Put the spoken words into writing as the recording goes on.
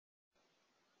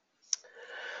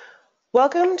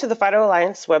Welcome to the FIDO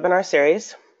Alliance webinar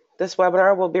series. This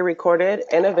webinar will be recorded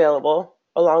and available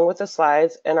along with the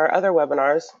slides and our other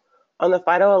webinars on the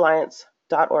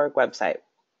FIDOalliance.org website.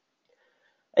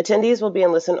 Attendees will be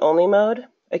in listen-only mode.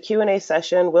 A Q&A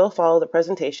session will follow the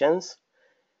presentations.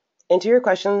 Enter your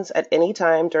questions at any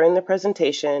time during the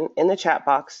presentation in the chat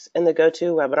box in the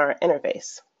GoToWebinar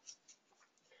interface.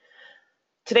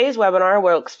 Today's webinar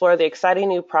will explore the exciting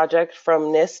new project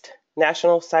from NIST,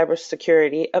 National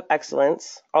Cybersecurity of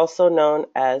Excellence, also known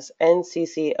as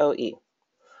NCCoE.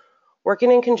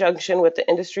 Working in conjunction with the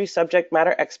industry subject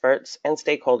matter experts and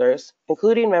stakeholders,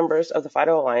 including members of the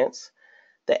FIDO Alliance,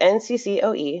 the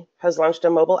NCCoE has launched a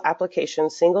mobile application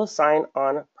single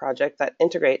sign-on project that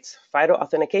integrates FIDO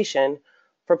authentication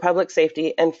for public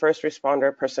safety and first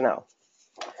responder personnel.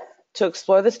 To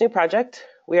explore this new project,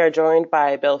 we are joined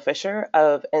by Bill Fisher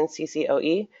of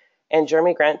NCCoE and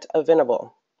Jeremy Grant of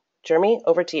Venable. Jeremy,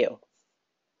 over to you.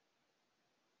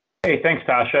 Hey, thanks,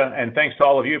 Tasha, and thanks to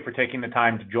all of you for taking the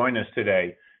time to join us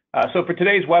today. So for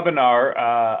today's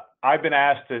webinar, I've been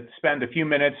asked to spend a few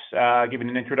minutes giving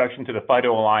an introduction to the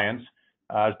FIDO Alliance.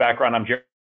 As background, I'm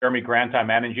Jeremy Grant. I'm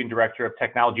Managing Director of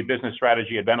Technology Business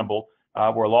Strategy at Venable.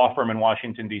 We're a law firm in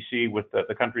Washington, D.C. with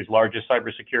the country's largest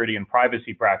cybersecurity and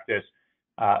privacy practice.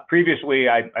 Previously,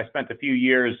 I spent a few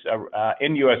years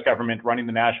in U.S. government running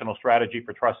the National Strategy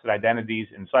for Trusted Identities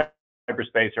in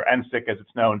Cyberspace, or NCCoE as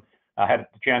it's known. I had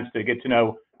the chance to get to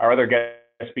know our other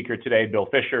guest speaker today, Bill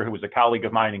Fisher, who was a colleague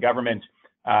of mine in government.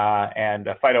 And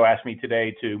FIDO asked me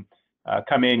today to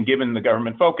come in, given the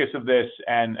government focus of this,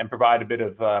 and provide a bit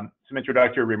of some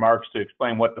introductory remarks to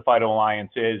explain what the FIDO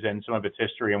Alliance is and some of its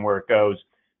history and where it goes.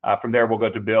 From there, we'll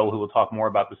go to Bill, who will talk more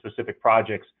about the specific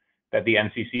projects that the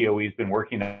NCCoE has been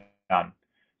working on.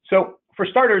 So for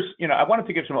starters, I wanted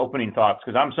to give some opening thoughts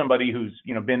because I'm somebody who's,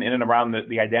 been in and around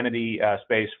the identity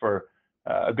space for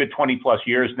a good 20 plus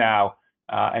years now,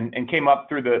 and came up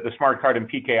through the smart card and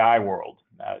PKI world,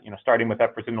 starting with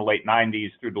efforts in the late 90s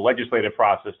through the legislative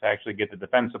process to actually get the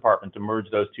Defense Department to merge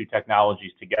those two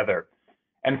technologies together.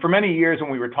 And for many years,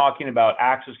 when we were talking about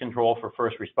access control for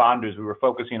first responders, we were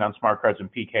focusing on smart cards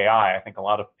and PKI. I think a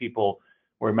lot of people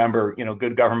remember,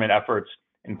 good government efforts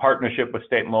in partnership with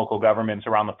state and local governments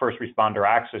around the first responder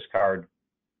access card,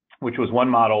 which was one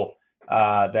model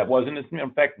that wasn't,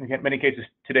 in fact, in many cases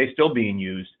today still being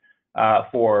used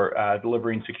for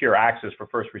delivering secure access for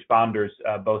first responders,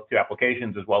 both to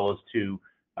applications as well as to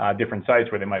different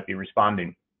sites where they might be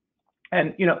responding.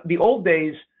 And, the old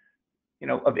days,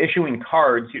 of issuing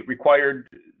cards required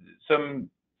some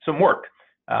work.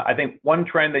 I think one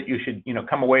trend that you should,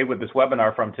 come away with this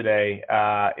webinar from today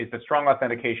is that strong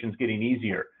authentication is getting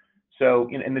easier. So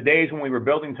in the days when we were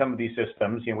building some of these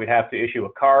systems, we'd have to issue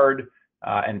a card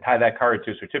and tie that card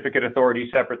to a certificate authority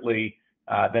separately.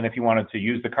 Then if you wanted to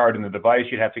use the card in the device,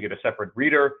 you'd have to get a separate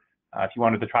reader. If you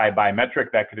wanted to try a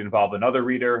biometric, that could involve another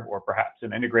reader or perhaps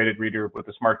an integrated reader with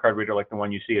a smart card reader like the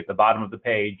one you see at the bottom of the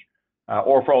page.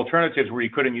 Or for alternatives where you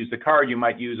couldn't use the card, you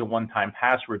might use a one-time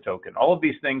password token. All of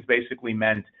these things basically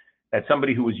meant that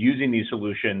somebody who was using these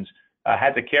solutions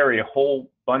had to carry a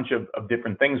whole bunch of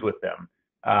different things with them,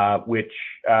 which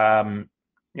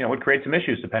would create some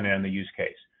issues depending on the use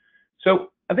case.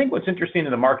 So I think what's interesting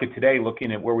in the market today,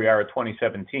 looking at where we are at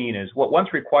 2017, is what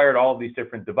once required all of these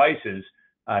different devices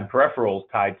and peripherals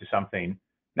tied to something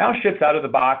now ships out of the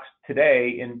box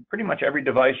today in pretty much every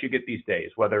device you get these days,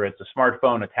 whether it's a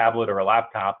smartphone, a tablet, or a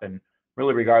laptop, and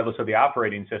really regardless of the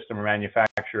operating system or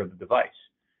manufacturer of the device.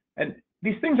 And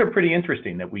these things are pretty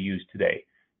interesting that we use today.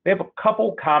 They have a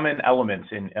couple common elements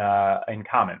in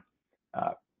common.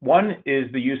 One is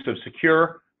the use of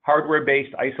secure,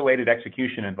 hardware-based isolated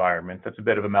execution environments. That's a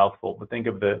bit of a mouthful, but think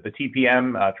of the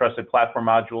TPM, Trusted Platform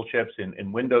Module chips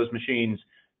in Windows machines,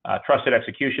 trusted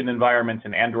execution environments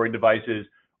in Android devices,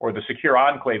 or the secure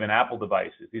enclave in Apple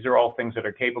devices. These are all things that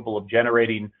are capable of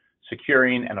generating,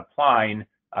 securing, and applying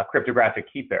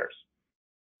cryptographic key pairs.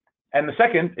 And the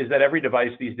second is that every device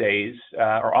these days,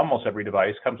 or almost every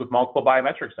device, comes with multiple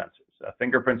biometric sensors, a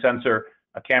fingerprint sensor,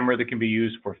 a camera that can be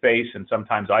used for face and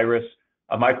sometimes iris,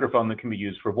 a microphone that can be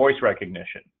used for voice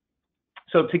recognition.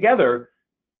 So together,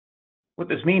 what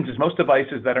this means is most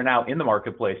devices that are now in the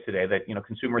marketplace today that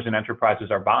consumers and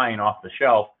enterprises are buying off the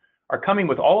shelf are coming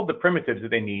with all of the primitives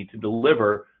that they need to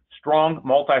deliver strong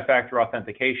multi-factor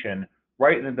authentication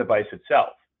right in the device itself.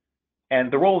 And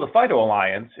the role of the FIDO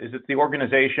Alliance is it's the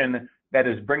organization that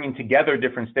is bringing together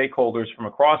different stakeholders from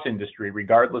across industry,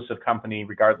 regardless of company,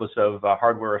 regardless of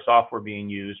hardware or software being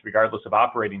used, regardless of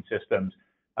operating systems,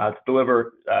 to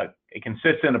deliver a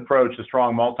consistent approach to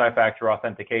strong multi-factor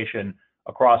authentication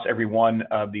across every one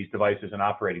of these devices and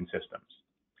operating systems.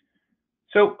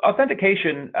 So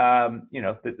authentication,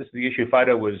 this is the issue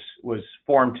FIDO was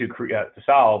formed to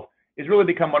solve, is really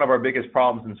become one of our biggest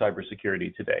problems in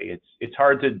cybersecurity today. It's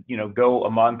hard to go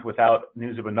a month without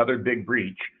news of another big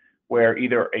breach where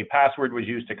either a password was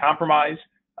used to compromise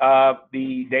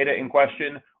the data in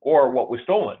question, or what was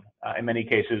stolen. In many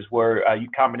cases, where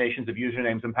combinations of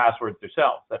usernames and passwords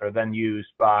themselves that are then used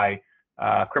by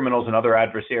criminals and other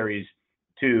adversaries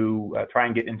to try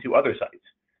and get into other sites.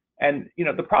 And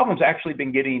the problem's actually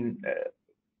been bad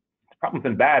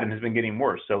and has been getting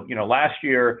worse. So last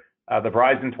year, the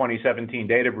Verizon 2017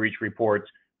 data breach reports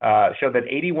showed that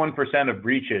 81% of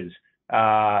breaches,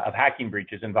 of hacking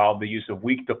breaches, involved the use of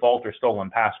weak default or stolen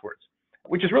passwords,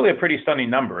 which is really a pretty stunning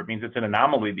number. It means it's an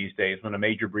anomaly these days when a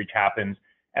major breach happens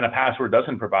and a password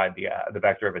doesn't provide the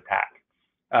vector of attack.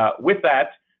 With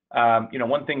that,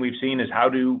 one thing we've seen is how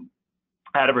do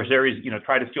adversaries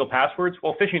try to steal passwords?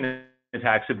 Well, phishing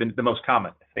attacks have been the most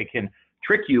common. If they can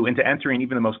trick you into entering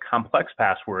even the most complex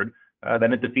password,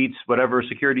 then it defeats whatever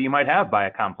security you might have by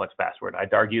a complex password.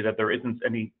 I'd argue that there isn't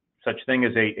any such thing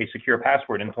as a secure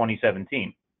password in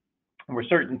 2017. And we're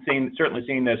certainly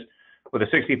seeing this with a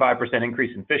 65%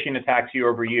 increase in phishing attacks year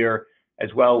over year,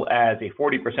 as well as a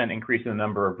 40% increase in the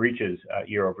number of breaches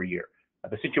year over year.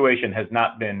 The situation has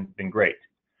not been great.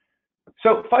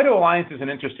 So FIDO Alliance is an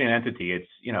interesting entity. It's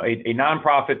a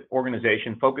nonprofit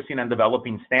organization focusing on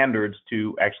developing standards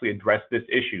to actually address this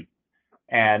issue.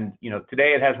 And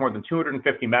today it has more than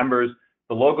 250 members.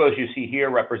 The logos you see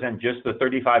here represent just the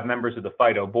 35 members of the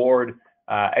FIDO board.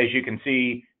 As you can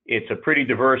see, it's a pretty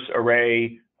diverse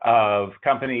array of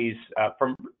companies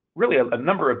from really a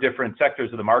number of different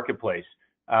sectors of the marketplace.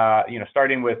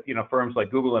 Starting with firms like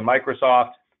Google and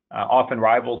Microsoft, often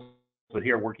rivals, but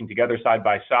here working together side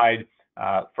by side.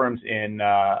 Firms in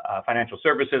financial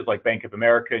services like Bank of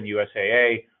America and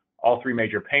USAA, all three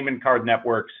major payment card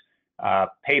networks,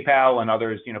 PayPal and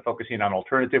others, focusing on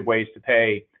alternative ways to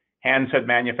pay, handset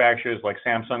manufacturers like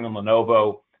Samsung and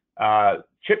Lenovo,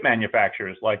 chip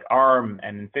manufacturers like ARM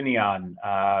and Infineon,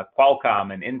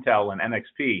 Qualcomm and Intel and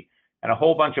NXP, and a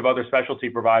whole bunch of other specialty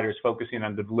providers focusing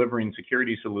on delivering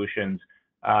security solutions,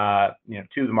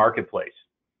 to the marketplace.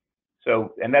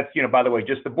 So, and that's, by the way,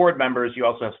 just the board members. You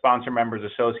also have sponsor members,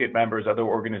 associate members, other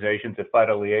organizations that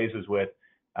FIDO liaises with.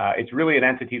 It's really an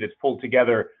entity that's pulled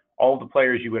together all the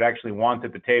players you would actually want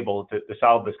at the table to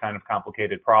solve this kind of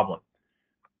complicated problem.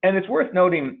 And it's worth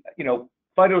noting,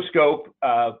 FIDO scope,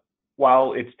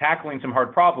 while it's tackling some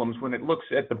hard problems, when it looks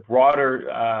at the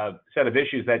broader set of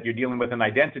issues that you're dealing with in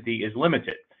identity, is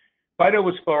limited. FIDO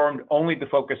was formed only to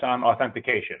focus on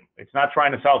authentication. It's not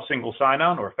trying to solve single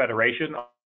sign-on or federation,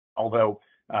 although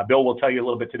Bill will tell you a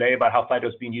little bit today about how FIDO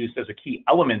is being used as a key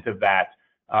element of that,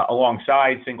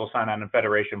 alongside single sign-on and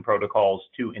federation protocols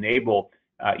to enable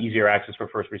easier access for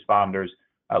first responders.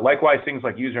 Likewise, things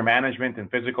like user management and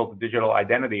physical to digital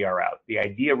identity are out. The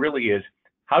idea really is,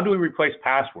 how do we replace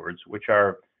passwords, which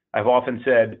are, I've often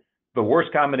said, the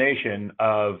worst combination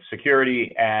of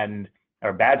security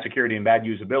or bad security and bad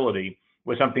usability,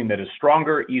 with something that is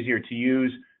stronger, easier to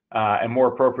use, and more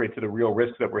appropriate to the real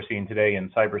risks that we're seeing today in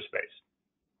cyberspace.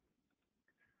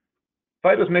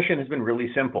 FIDO's mission has been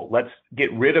really simple. Let's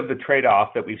get rid of the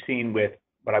trade-off that we've seen with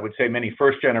what I would say many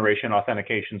first-generation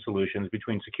authentication solutions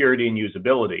between security and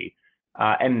usability,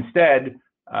 and instead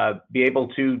be able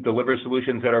to deliver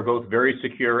solutions that are both very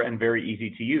secure and very easy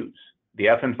to use. The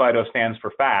F in FIDO stands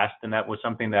for fast, and that was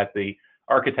something that the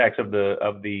architects of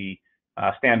the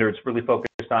standards really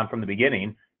focused on from the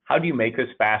beginning. How do you make this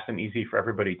fast and easy for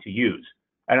everybody to use?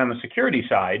 And on the security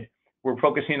side, we're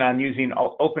focusing on using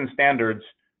open standards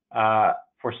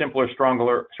for simpler,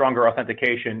 stronger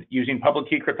authentication using public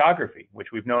key cryptography, which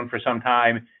we've known for some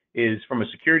time is, from a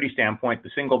security standpoint, the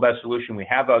single best solution we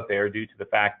have out there, due to the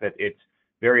fact that it's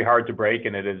very hard to break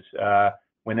and it is,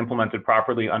 when implemented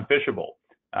properly, unphishable.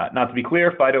 Now, to be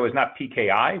clear, FIDO is not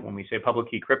PKI. When we say public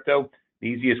key crypto, the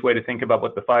easiest way to think about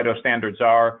what the FIDO standards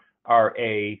are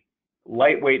a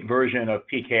lightweight version of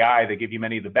PKI that give you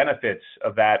many of the benefits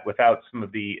of that without some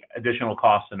of the additional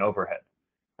costs and overhead.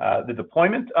 The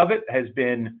deployment of it has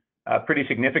been pretty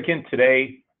significant.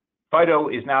 Today, FIDO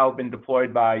is now been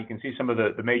deployed by, you can see some of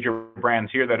the major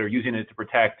brands here that are using it to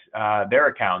protect their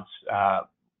accounts.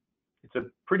 It's a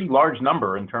pretty large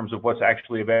number in terms of what's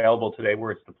actually available today where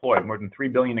it's deployed. More than 3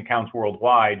 billion accounts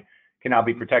worldwide can now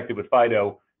be protected with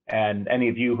FIDO. And any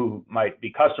of you who might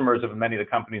be customers of many of the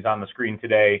companies on the screen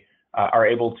today are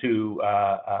able to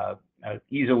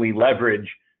easily leverage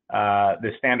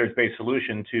the standards-based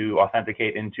solution to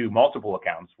authenticate into multiple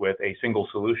accounts with a single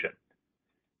solution.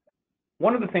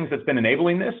 one of the things that's been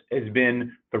enabling this has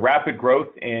been the rapid growth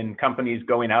in companies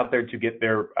going out there to get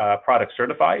their products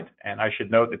certified. And I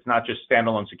should note it's not just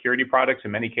standalone security products.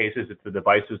 In many cases, it's the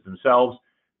devices themselves.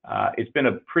 It's been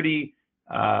a pretty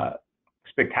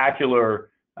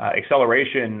spectacular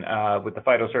acceleration with the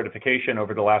FIDO certification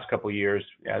over the last couple of years.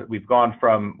 We've gone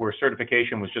from where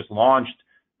certification was just launched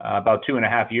about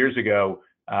 2.5 years ago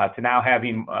to now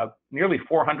having nearly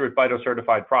 400 FIDO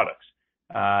certified products.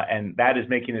 And that is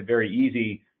making it very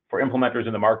easy for implementers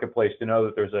in the marketplace to know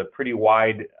that there's a pretty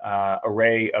wide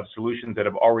array of solutions that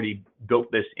have already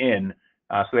built this in,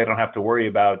 so they don't have to worry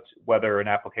about whether an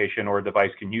application or a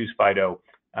device can use FIDO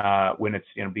when it's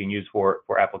being used for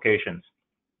applications.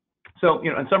 So,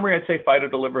 in summary, I'd say FIDO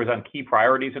delivers on key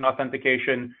priorities in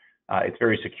authentication. It's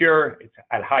very secure. It's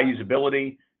at high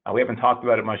usability. We haven't talked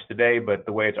about it much today, but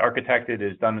the way it's architected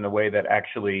is done in a way that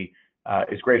actually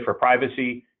is great for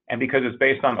privacy. And because it's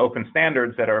based on open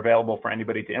standards that are available for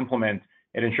anybody to implement,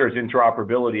 it ensures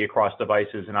interoperability across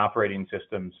devices and operating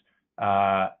systems,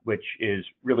 which is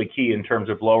really key in terms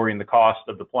of lowering the cost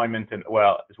of deployment, and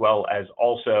as well as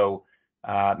also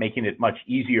making it much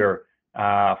easier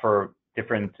for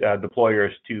different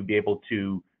deployers to be able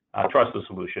to trust the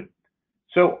solution.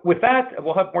 So with that,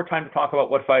 we'll have more time to talk about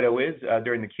what FIDO is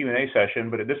during the Q&A session.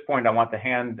 But at this point, I want to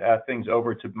hand things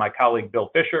over to my colleague, Bill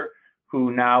Fisher, who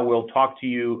now will talk to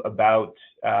you about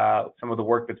some of the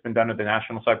work that's been done at the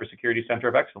National Cybersecurity Center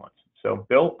of Excellence. So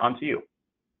Bill, on to you.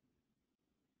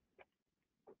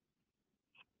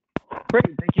 Great,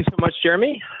 thank you so much,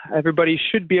 Jeremy. Everybody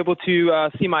should be able to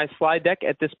see my slide deck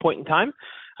at this point in time.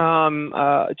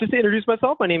 Just to introduce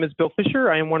myself, my name is Bill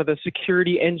Fisher. I am one of the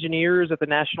security engineers at the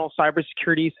National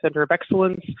Cybersecurity Center of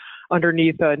Excellence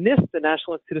underneath NIST, the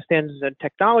National Institute of Standards and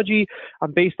Technology.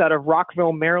 I'm based out of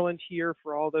Rockville, Maryland here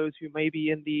for all those who may be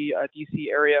in the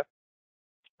DC area.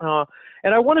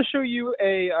 And I want to show you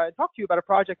talk to you about a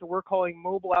project that we're calling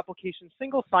Mobile Application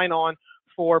Single Sign-On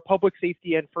for Public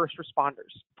Safety and First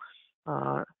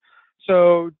Responders.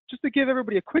 So just to give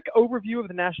everybody a quick overview of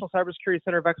the National Cybersecurity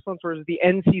Center of Excellence, or the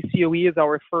NCCoE as I'll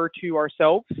refer to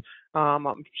ourselves.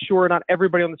 I'm sure not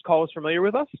everybody on this call is familiar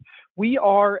with us. We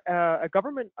are a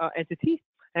government entity,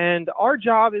 and our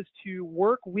job is to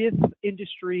work with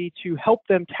industry to help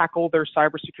them tackle their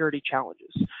cybersecurity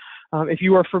challenges. If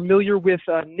you are familiar with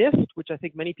NIST, which I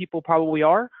think many people probably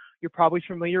are, you're probably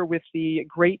familiar with the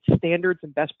great standards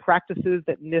and best practices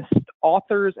that NIST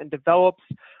authors and develops,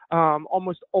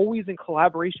 almost always in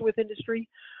collaboration with industry.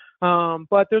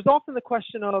 But there's often the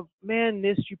question of, man,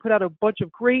 NIST, you put out a bunch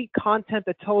of great content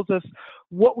that tells us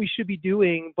what we should be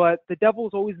doing, but the devil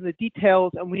is always in the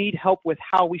details, and we need help with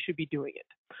how we should be doing it.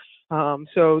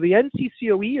 So the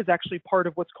NCCoE is actually part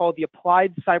of what's called the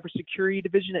Applied Cybersecurity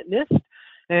Division at NIST.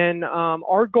 And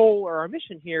our goal, or our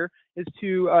mission here, is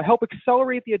to help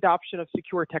accelerate the adoption of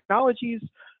secure technologies.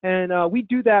 And we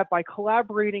do that by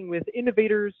collaborating with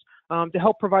innovators to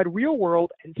help provide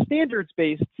real-world and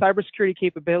standards-based cybersecurity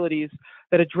capabilities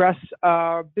that address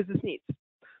business needs.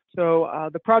 So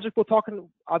the project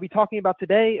I'll be talking about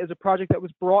today is a project that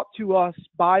was brought to us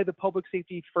by the public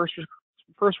safety first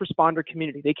responder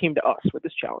community. They came to us with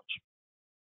this challenge.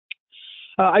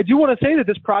 I do want to say that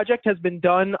this project has been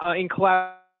done in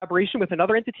collaboration with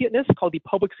another entity at NIST called the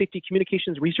Public Safety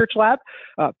Communications Research Lab.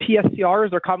 PSCR,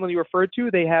 as they're commonly referred to.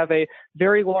 They have a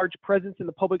very large presence in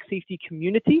the public safety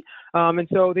community. And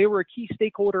so they were a key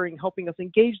stakeholder in helping us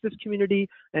engage this community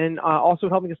and also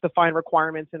helping us define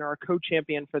requirements and are a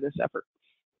co-champion for this effort.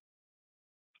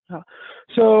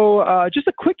 So just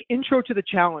a quick intro to the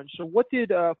challenge. So what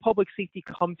did public safety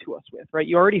come to us with, right?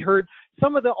 You already heard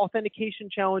some of the authentication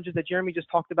challenges that Jeremy just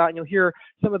talked about, and you'll hear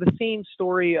some of the same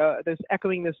story that's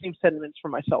echoing the same sentiments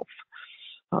from myself.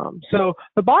 So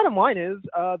the bottom line is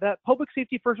that public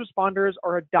safety first responders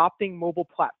are adopting mobile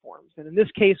platforms. And in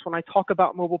this case, when I talk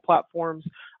about mobile platforms,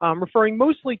 I'm referring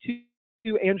mostly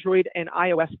to Android and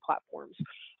iOS platforms.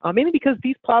 Mainly because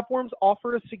these platforms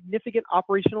offer a significant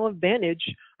operational advantage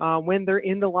when they're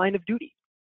in the line of duty.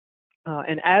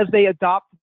 And as they adopt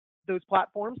those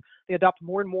platforms, they adopt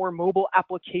more and more mobile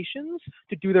applications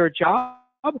to do their job.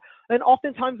 And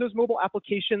oftentimes those mobile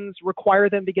applications require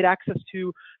them to get access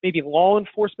to maybe law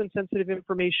enforcement sensitive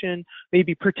information,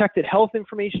 maybe protected health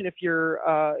information if you're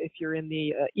in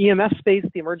the EMS space,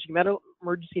 the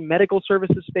emergency medical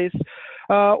services space,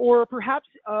 or perhaps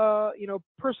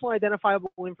personal identifiable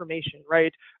information,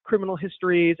 right? Criminal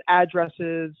histories,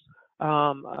 addresses,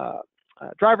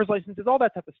 driver's licenses, all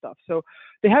that type of stuff. So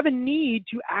they have a need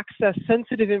to access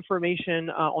sensitive information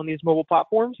on these mobile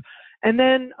platforms. And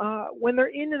then when they're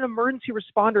in an emergency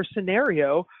responder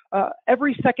scenario,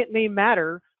 every second may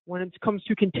matter when it comes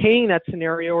to containing that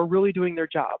scenario or really doing their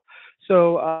job.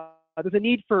 So there's a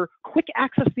need for quick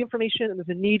access to the information, and there's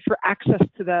a need for access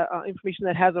to the information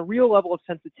that has a real level of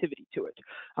sensitivity to it.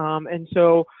 And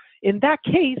so in that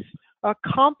case,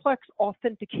 complex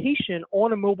authentication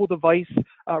on a mobile device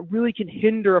really can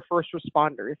hinder a first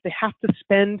responder. If they have to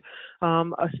spend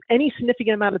any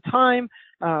significant amount of time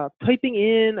typing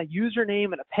in a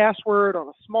username and a password on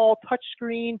a small touch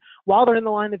screen while they're in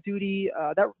the line of duty,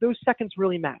 those seconds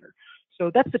really matter. So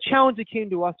that's the challenge that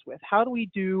came to us with. How do we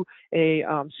do a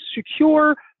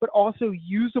secure but also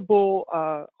usable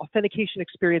authentication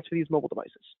experience for these mobile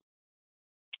devices?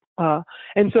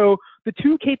 And so the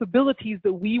two capabilities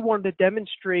that we wanted to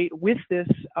demonstrate with this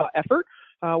effort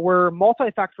were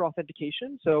multi-factor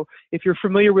authentication. So if you're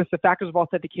familiar with the factors of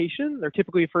authentication, they're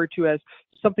typically referred to as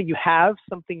something you have,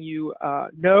 something you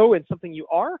know, and something you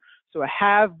are. So a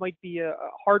have might be a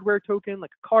hardware token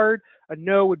like a card, a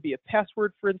know would be a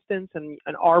password, for instance, and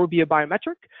an R would be a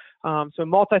biometric. So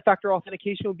multi-factor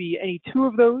authentication would be any two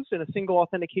of those in a single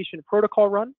authentication protocol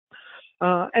run.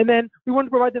 And then we wanted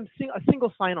to provide them a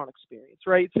single sign-on experience,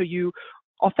 right? So you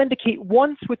authenticate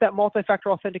once with that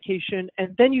multi-factor authentication,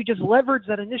 and then you just leverage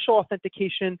that initial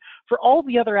authentication for all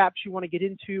the other apps you want to get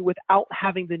into without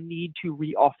having the need to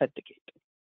re-authenticate.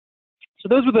 So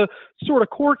those were the sort of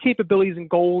core capabilities and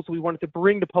goals we wanted to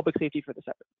bring to public safety for this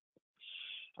effort.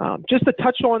 Just to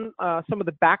touch on some of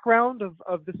the background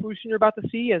of the solution you're about to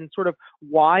see and sort of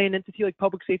why an entity like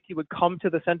public safety would come to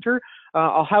the center,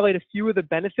 I'll highlight a few of the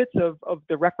benefits of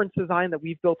the reference design that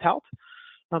we've built out.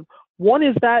 One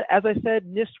is that, as I said,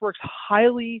 NIST works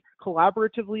highly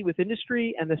collaboratively with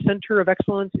industry, and the Center of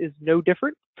Excellence is no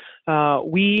different.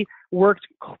 We worked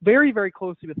very, very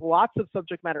closely with lots of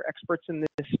subject matter experts in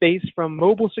this space, from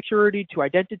mobile security to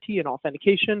identity and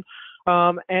authentication.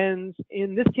 And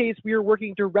in this case, we are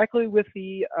working directly with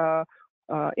the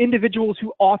individuals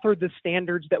who authored the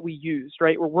standards that we used,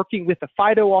 right? We're working with the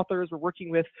FIDO authors, we're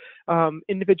working with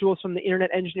individuals from the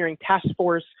Internet Engineering Task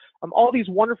Force, all these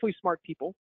wonderfully smart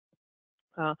people.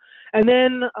 And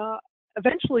then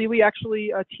eventually we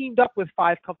actually teamed up with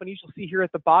 5 companies. You'll see here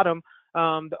at the bottom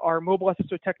our mobile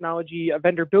SSO technology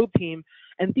vendor build team.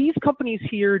 And these companies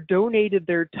here donated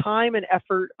their time and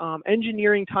effort,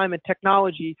 engineering time and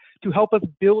technology, to help us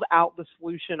build out the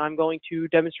solution I'm going to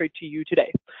demonstrate to you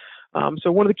today.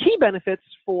 So one of the key benefits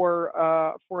for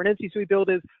an NCCoE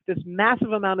build is this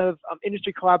massive amount of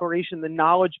industry collaboration, the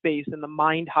knowledge base, and the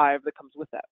mind hive that comes with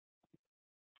that.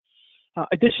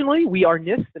 Additionally, we are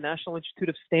NIST, the National Institute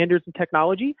of Standards and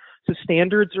Technology. So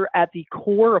standards are at the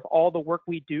core of all the work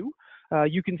we do.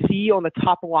 You can see on the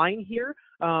top line here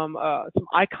some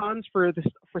icons for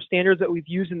standards that we've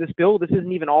used in this build. This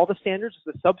isn't even all the standards,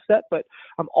 it's a subset, but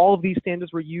all of these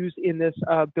standards were used in this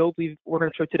build we're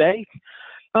going to show today.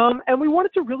 And we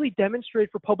wanted to really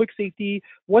demonstrate for public safety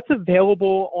what's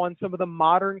available on some of the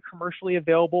modern commercially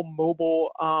available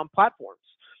mobile platforms.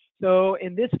 So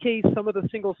in this case, some of the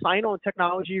single sign-on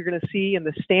technology you're going to see and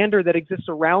the standard that exists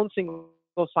around single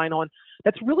sign-on,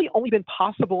 that's really only been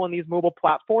possible on these mobile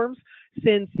platforms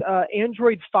since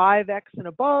Android 5X and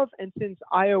above, and since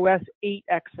iOS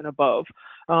 8X and above.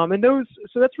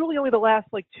 So that's really only the last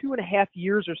like 2.5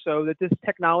 years or so that this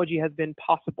technology has been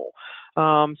possible.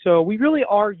 So we really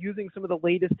are using some of the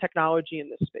latest technology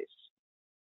in this space.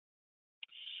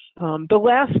 The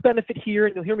last benefit here,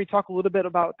 and you'll hear me talk a little bit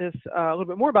about this, a little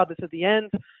bit more about this at the end,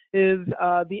 is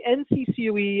the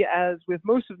NCCoE, as with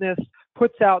most of this,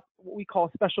 puts out what we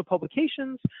call special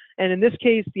publications. And in this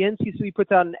case, the NCCoE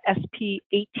puts out an SP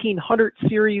 1800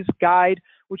 series guide,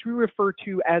 which we refer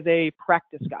to as a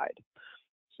practice guide.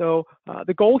 So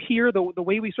the goal here, the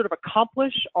way we sort of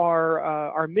accomplish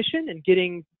our mission in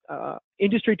getting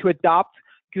industry to adopt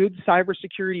good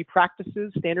cybersecurity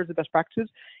practices, standards and best practices,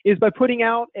 is by putting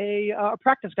out a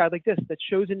practice guide like this that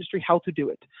shows industry how to do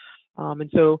it. And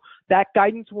so that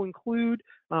guidance will include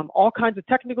all kinds of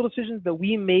technical decisions that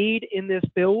we made in this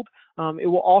build. It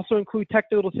will also include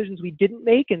technical decisions we didn't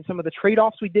make and some of the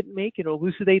trade-offs we didn't make. It'll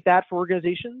elucidate that for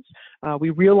organizations.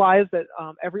 We realize that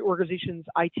every organization's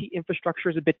IT infrastructure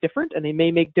is a bit different, and they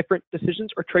may make different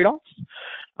decisions or trade-offs.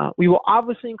 We will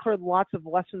obviously include lots of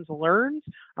lessons learned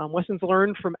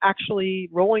from actually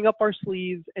rolling up our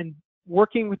sleeves and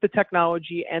working with the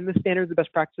technology and the standards and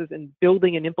best practices and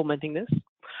building and implementing this.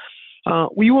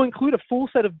 We will include a full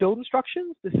set of build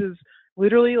instructions. This is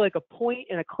literally like a point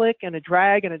and a click and a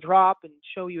drag and a drop, and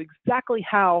show you exactly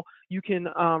how you can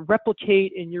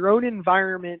replicate in your own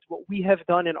environment what we have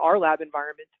done in our lab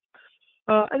environment.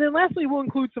 And then lastly, we'll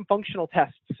include some functional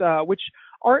tests, which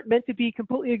aren't meant to be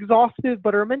completely exhaustive,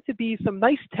 but are meant to be some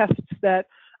nice tests that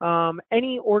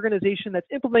any organization that's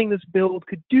implementing this build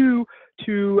could do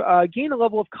to gain a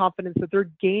level of confidence that they're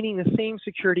gaining the same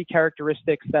security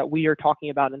characteristics that we are talking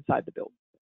about inside the build.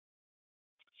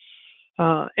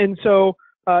 And so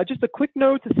just a quick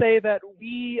note to say that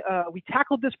we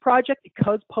tackled this project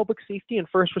because public safety and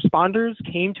first responders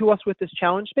came to us with this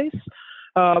challenge space.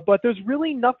 But there's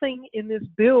really nothing in this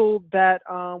build that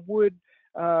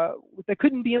that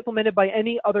couldn't be implemented by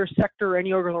any other sector or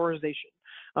any other organization.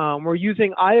 We're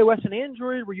using iOS and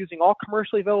Android. We're using all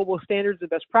commercially available standards and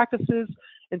best practices.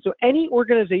 And so any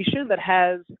organization that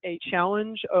has a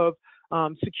challenge of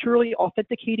securely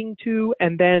authenticating to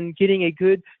and then getting a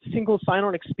good single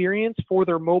sign-on experience for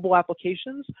their mobile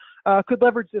applications could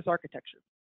leverage this architecture.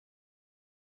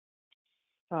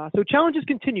 So challenges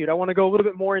continued. I want to go a little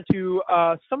bit more into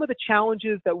some of the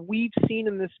challenges that we've seen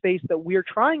in this space that we're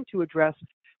trying to address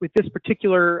with this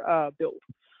particular build.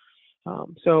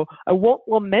 So I won't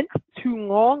lament too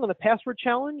long on the password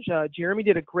challenge. Jeremy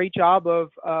did a great job of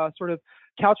sort of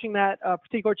couching that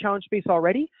particular challenge space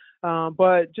already.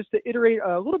 But just to iterate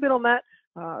a little bit on that,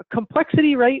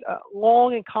 complexity, right?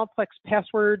 Long and complex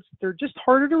passwords, they're just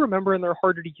harder to remember and they're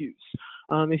harder to use.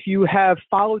 If you have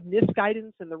followed NIST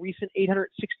guidance in the recent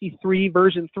 863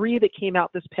 version 3 that came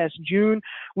out this past June,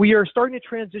 we are starting to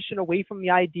transition away from the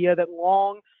idea that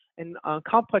long and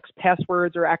complex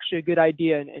passwords are actually a good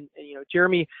idea. And you know,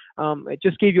 Jeremy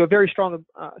just gave you a very strong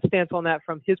stance on that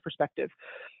from his perspective.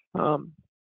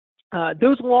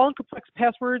 Those long, complex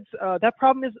passwords, that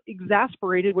problem is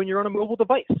exacerbated when you're on a mobile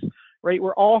device, right?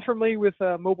 We're all familiar with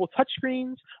mobile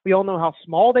touchscreens. We all know how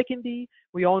small they can be.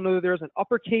 We all know there's an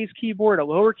uppercase keyboard, a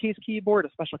lowercase keyboard, a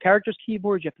special characters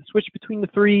keyboard. You have to switch between the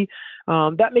three.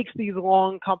 That makes these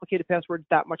long, complicated passwords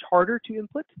that much harder to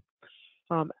input.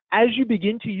 As you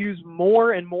begin to use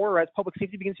more and more, or as public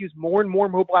safety begins to use more and more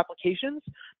mobile applications,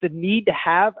 the need to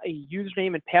have a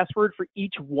username and password for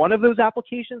each one of those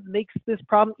applications makes this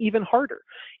problem even harder.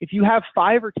 If you have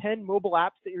 5 or 10 mobile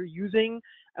apps that you're using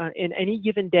in any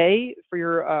given day for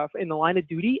your in the line of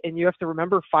duty, and you have to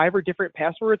remember 5 or different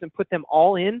passwords and put them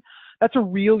all in, that's a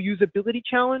real usability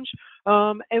challenge.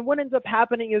 And what ends up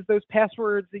happening is those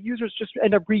passwords, the users just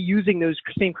end up reusing those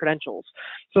same credentials.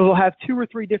 So they'll have 2 or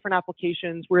 3 different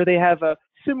applications where they have a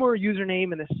similar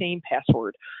username and the same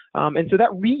password. And so that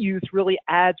reuse really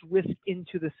adds risk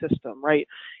into the system, right?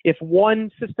 If one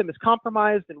system is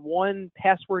compromised and one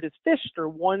password is phished or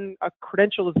one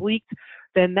credential is leaked,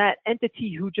 then that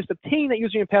entity who just obtained that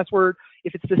username and password,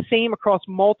 if it's the same across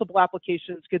multiple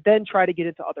applications, could then try to get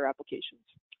into other applications.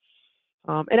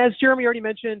 And as Jeremy already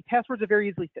mentioned, passwords are very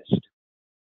easily phished.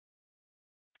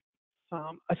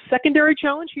 A secondary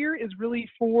challenge here is really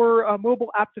for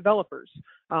mobile app developers.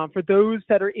 For those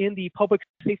that are in the public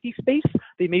safety space,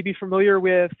 they may be familiar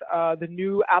with the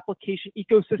new application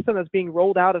ecosystem that's being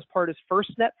rolled out as part of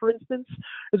FirstNet, for instance.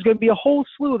 There's going to be a whole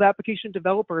slew of application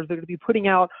developers that are going to be putting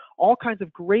out all kinds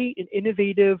of great and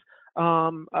innovative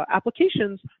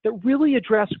applications that really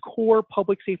address core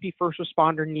public safety first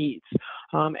responder needs.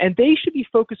 And they should be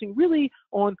focusing really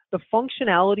on the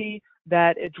functionality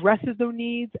that addresses those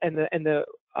needs and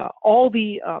all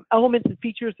the elements and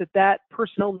features that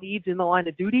personnel needs in the line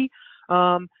of duty.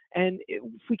 And if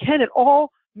we can at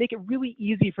all, make it really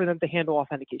easy for them to handle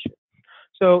authentication.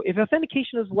 So if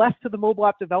authentication is left to the mobile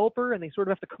app developer and they sort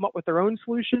of have to come up with their own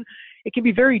solution, it can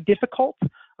be very difficult.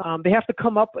 They have to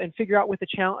come up and figure out the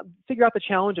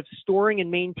challenge of storing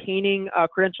and maintaining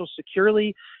credentials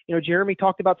securely. You know, Jeremy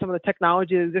talked about some of the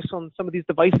technology that exists on some of these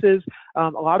devices. A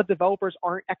lot of developers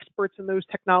aren't experts in those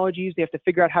technologies. They have to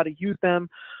figure out how to use them.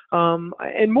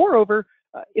 And moreover,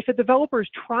 if a developer is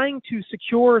trying to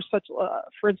secure such,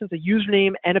 for instance, a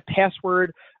username and a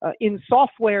password in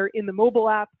software in the mobile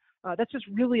app, that's just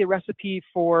really a recipe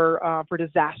for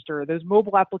disaster. Those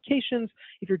mobile applications,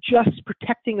 if you're just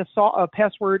protecting a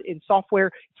password in software,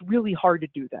 it's really hard to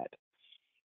do that.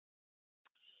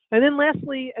 And then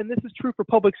lastly, and this is true for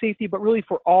public safety, but really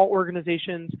for all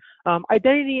organizations,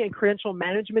 identity and credential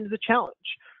management is a challenge,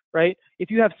 right? If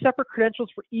you have separate credentials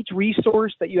for each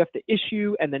resource that you have to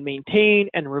issue and then maintain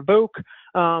and revoke,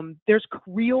 there's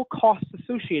real costs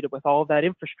associated with all of that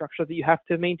infrastructure that you have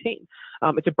to maintain.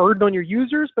 It's a burden on your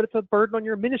users, but it's a burden on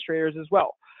your administrators as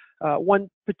well. One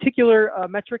particular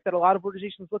metric that a lot of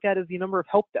organizations look at is the number of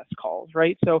help desk calls,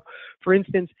 right? So for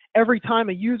instance, every time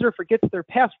a user forgets their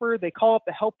password, they call up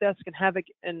the help desk and have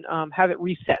it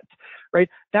reset, right?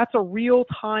 That's a real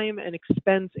time and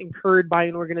expense incurred by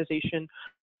an organization.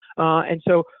 And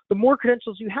so the more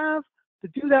credentials you have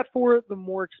to do that for, the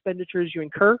more expenditures you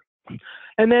incur.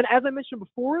 And then, as I mentioned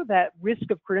before, that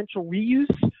risk of credential reuse,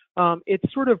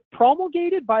 it's sort of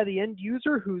promulgated by the end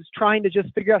user who's trying to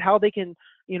just figure out how they can,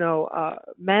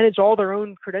 manage all their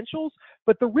own credentials,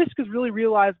 but the risk is really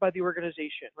realized by the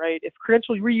organization, right? If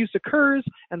credential reuse occurs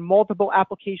and multiple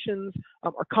applications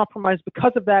are compromised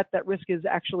because of that, that risk is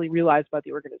actually realized by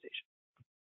the organization.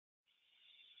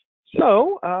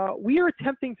 So we are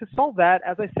attempting to solve that,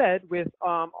 as I said, with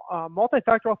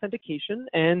multi-factor authentication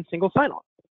and single sign-on.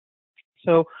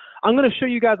 So I'm going to show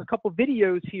you guys a couple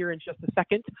videos here in just a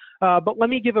second, but let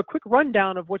me give a quick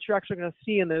rundown of what you're actually going to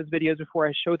see in those videos before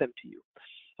I show them to you.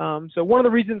 So one of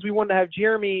the reasons we wanted to have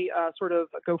Jeremy sort of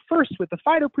go first with the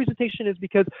FIDO presentation is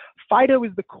because FIDO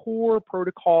is the core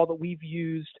protocol that we've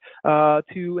used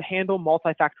to handle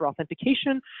multi-factor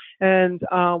authentication. And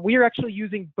we are actually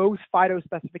using both FIDO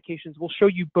specifications. We'll show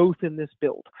you both in this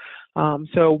build.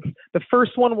 So the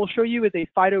first one we'll show you is a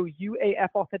FIDO UAF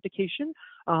authentication,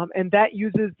 and that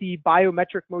uses the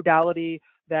biometric modality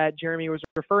that Jeremy was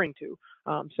referring to.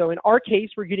 So in our case,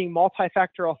 we're getting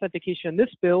multi-factor authentication in this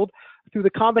build through the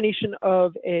combination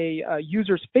of a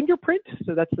user's fingerprint,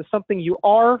 so that's the something you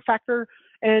are factor,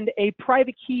 and a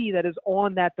private key that is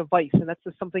on that device, and that's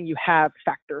the something you have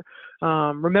factor.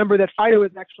 Remember that FIDO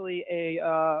is actually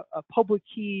a public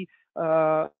key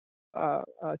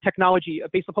technology,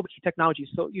 based on public key technology,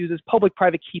 so it uses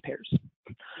public-private key pairs.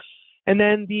 And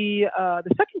then the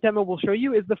second demo we'll show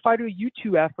you is the FIDO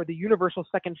U2F, or the Universal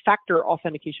Second Factor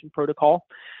Authentication Protocol.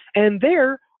 And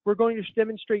there, we're going to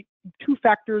demonstrate two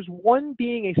factors, one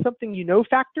being a something you know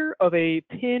factor of a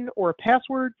PIN or a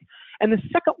password, and the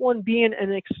second one being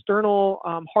an external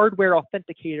hardware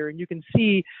authenticator. And you can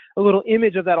see a little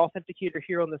image of that authenticator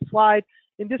here on the slide.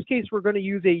 In this case, we're going to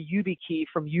use a YubiKey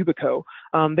from Yubico.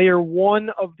 They are one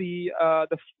of the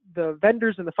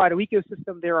vendors in the FIDO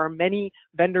ecosystem. There are many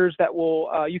vendors that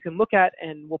will you can look at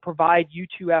and will provide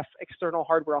U2F external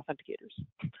hardware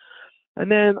authenticators.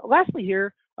 And then lastly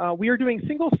here, we are doing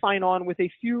single sign-on with a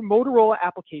few Motorola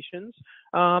applications,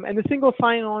 and the single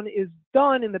sign-on is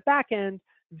done in the back end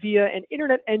via an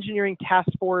Internet Engineering Task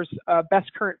Force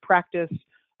best current practice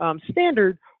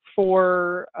standard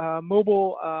for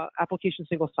mobile application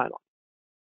single sign-on.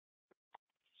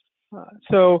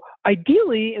 So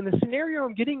ideally, in the scenario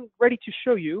I'm getting ready to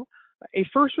show you, a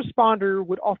first responder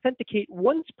would authenticate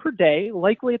once per day,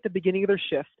 likely at the beginning of their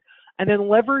shift, and then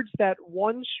leverage that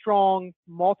one strong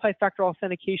multi-factor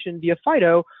authentication via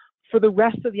FIDO for the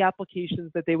rest of the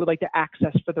applications that they would like to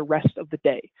access for the rest of the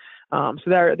day. So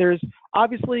there's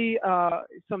obviously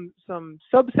some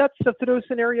subsets to those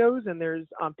scenarios, and there's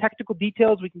technical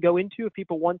details we can go into if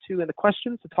people want to in the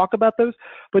questions to talk about those.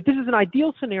 But this is an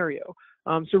ideal scenario.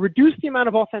 So reduce the amount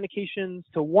of authentications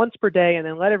to once per day, and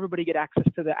then let everybody get access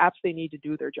to the apps they need to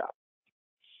do their job.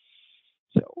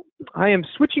 So I am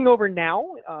switching over now.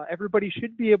 Everybody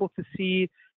should be able to see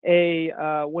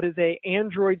what is a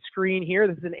Android screen here.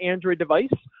 This is an Android device.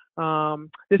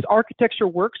 This architecture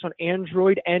works on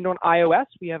Android and on iOS.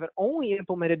 We have it only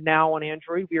implemented now on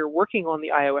Android. We are working on the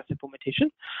iOS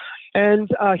implementation. And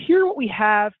here what we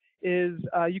have is,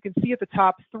 you can see at the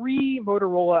top, 3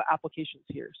 Motorola applications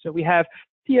here. So we have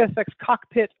TSX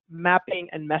Cockpit, Mapping,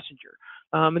 and Messenger.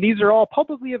 And these are all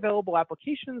publicly available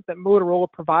applications that Motorola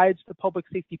provides to public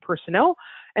safety personnel.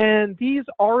 And these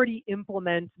already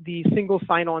implement the single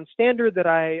sign-on standard that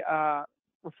I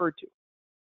referred to.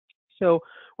 So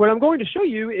what I'm going to show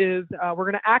you is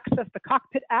we're going to access the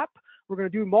Cockpit app. We're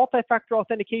going to do multi-factor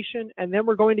authentication, and then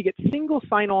we're going to get single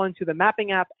sign-on to the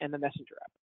Mapping app and the Messenger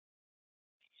app.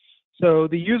 So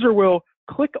the user will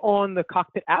click on the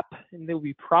Cockpit app, and they'll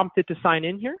be prompted to sign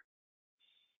in here.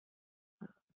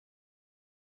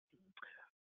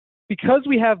 Because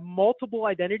we have multiple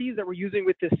identities that we're using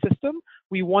with this system,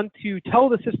 we want to tell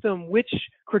the system which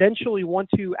credential we want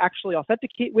to actually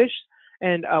authenticate with,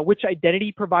 and which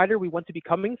identity provider we want to be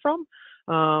coming from.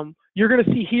 You're going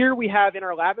to see here we have in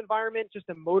our lab environment just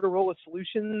a Motorola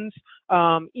Solutions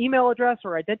email address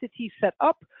or identity set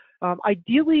up.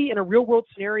 Ideally, in a real-world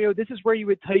scenario, this is where you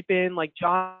would type in like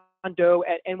John Doe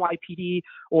at NYPD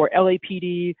or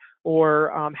LAPD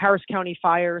or Harris County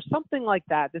Fire, something like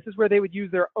that. This is where they would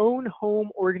use their own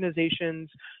home organization's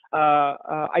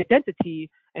identity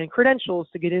and credentials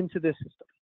to get into this system.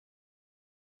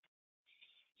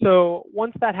 So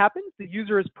once that happens, the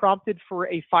user is prompted for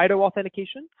a FIDO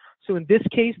authentication. So in this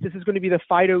case, this is going to be the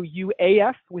FIDO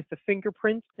UAF with the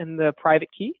fingerprint and the private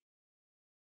key.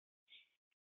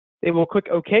 They will click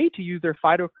OK to use their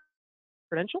FIDO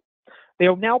credential. They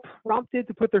are now prompted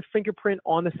to put their fingerprint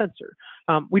on the sensor.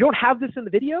 We don't have this in the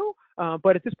video,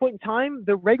 but at this point in time,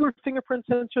 the regular fingerprint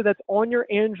sensor that's on your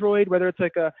Android, whether it's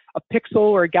like a Pixel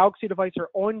or a Galaxy device or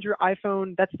on your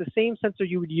iPhone, that's the same sensor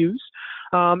you would use.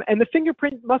 And the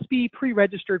fingerprint must be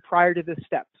pre-registered prior to this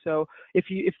step. So if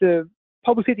the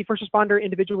public safety first responder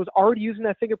individual was already using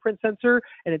that fingerprint sensor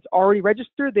and it's already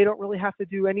registered, they don't really have to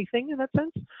do anything in that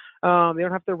sense. They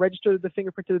don't have to register the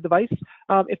fingerprint to the device.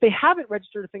 If they haven't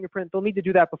registered a fingerprint, they'll need to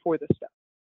do that before this step.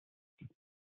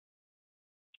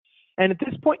 And at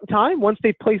this point in time, once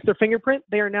they've placed their fingerprint,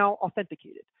 they are now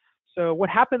authenticated. So what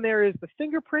happened there is the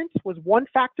fingerprint was one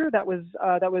factor that was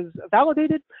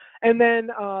validated, and then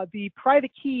the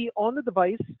private key on the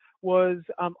device was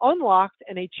unlocked,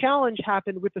 and a challenge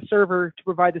happened with the server to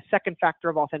provide the second factor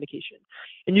of authentication.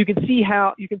 And you can see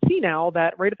now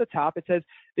that right at the top it says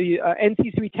the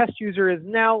NCCoE test user is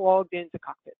now logged into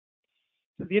Cockpit.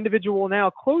 So the individual will now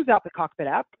close out the Cockpit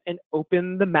app and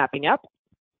open the mapping app.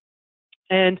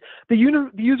 And the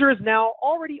user is now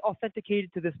already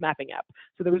authenticated to this mapping app.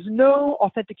 So there was no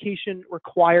authentication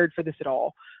required for this at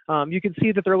all. You can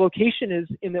see that their location is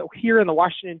here in the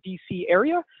Washington, D.C.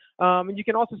 area. And you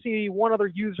can also see one other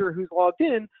user who's logged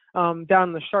in down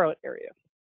in the Charlotte area.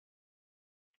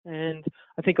 And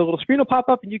I think a little screen will pop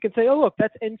up and you can say, oh, look,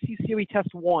 that's NCCoE test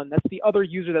 1. That's the other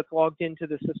user that's logged into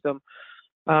the system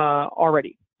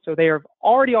already. So they are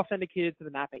already authenticated to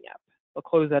the mapping app. They'll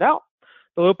close that out.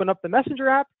 They'll open up the Messenger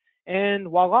app, and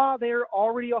voila, they're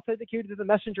already authenticated to the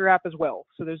Messenger app as well.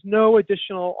 So there's no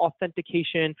additional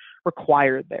authentication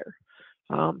required there.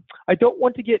 I don't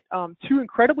want to get too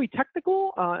incredibly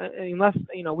technical, unless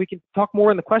we can talk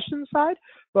more on the questions side.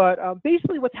 But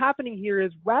basically, what's happening here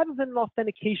is rather than an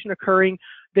authentication occurring,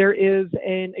 there is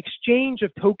an exchange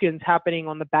of tokens happening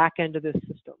on the back end of this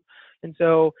system. And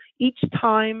so each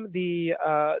time these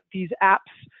apps,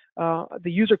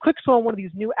 the user clicks on one of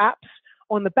these new apps,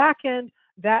 on the back end,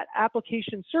 that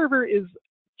application server is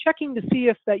checking to see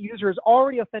if that user is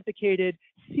already authenticated,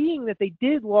 seeing that they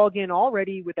did log in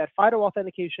already with that FIDO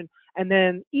authentication, and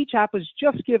then each app is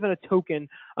just given a token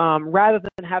rather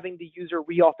than having the user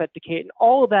re-authenticate. And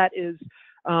all of that is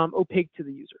opaque to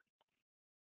the user.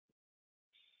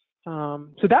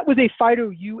 So that was a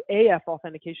FIDO UAF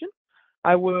authentication.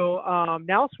 I will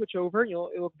now switch over, and it'll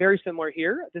look very similar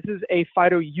here. This is a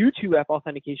FIDO U2F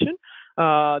authentication.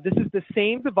 This is the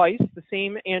same device, the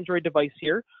same Android device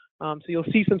here. So you'll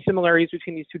see some similarities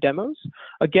between these two demos.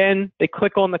 Again, they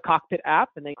click on the Cockpit app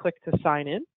and they click to sign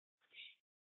in.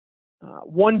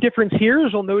 One difference here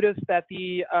is you'll notice that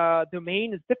the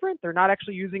domain is different. They're not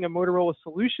actually using a Motorola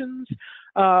Solutions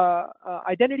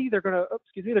identity. They're going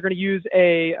to use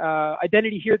a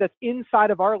identity here that's inside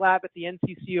of our lab at the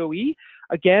NCCoE.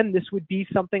 Again, this would be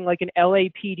something like an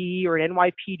LAPD or an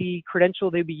NYPD credential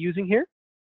they'd be using here.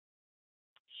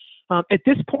 At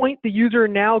this point, the user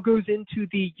now goes into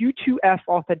the U2F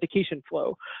authentication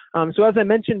flow. So as I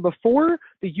mentioned before,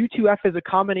 the U2F is a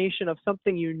combination of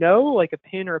something like a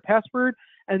PIN or a password,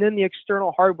 and then the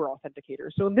external hardware authenticator.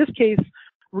 So in this case,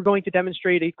 we're going to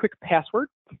demonstrate a quick password.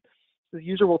 The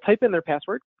user will type in their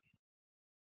password,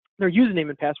 their username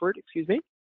and password, excuse me.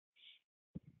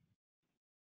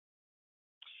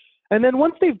 And then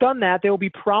once they've done that, they will be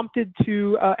prompted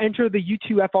to enter the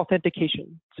U2F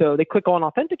authentication. So they click on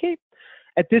Authenticate.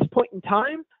 At this point in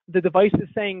time, the device is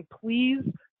saying, please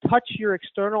touch your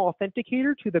external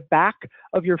authenticator to the back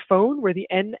of your phone where the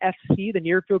NFC, the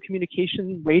near field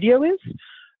communication radio is.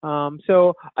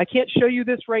 So I can't show you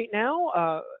this right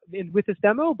now with this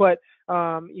demo, but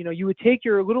you would take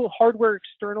your little hardware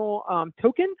external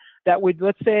token that would,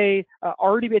 let's say,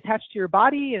 already be attached to your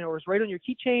body or is right on your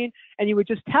keychain, and you would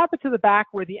just tap it to the back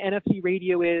where the NFC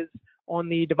radio is on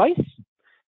the device.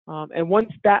 And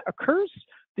once that occurs,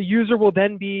 the user will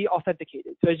then be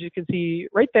authenticated. So as you can see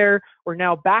right there, we're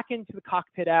now back into the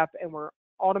Cockpit app and we're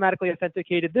automatically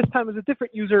authenticated. This time as a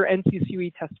different user,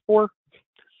 NCCoE test 4.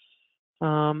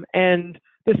 And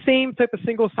the same type of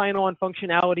single sign-on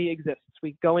functionality exists.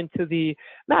 We go into the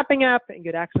mapping app and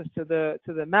get access to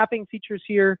the mapping features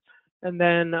here. And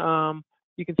then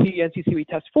you can see NCCoE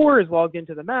test 4 is logged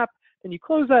into the map. Then you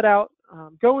close that out,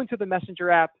 go into the Messenger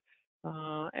app,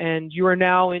 and you are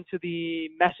now into the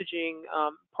messaging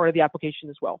part of the application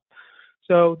as well.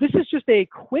 So this is just a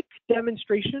quick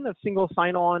demonstration of single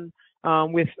sign-on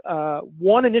with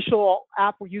one initial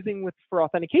app we're using for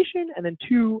authentication and then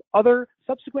 2 other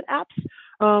subsequent apps.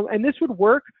 And this would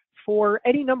work for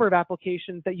any number of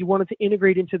applications that you wanted to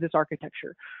integrate into this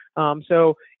architecture.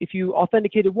 So if you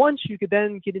authenticated once, you could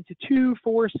then get into 2,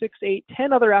 4, 6, 8,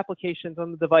 10 other applications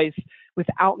on the device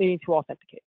without needing to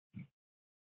authenticate.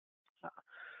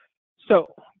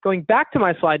 So going back to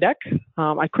my slide deck,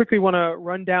 I quickly want to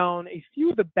run down a few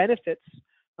of the benefits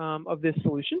of this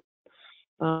solution.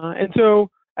 And so,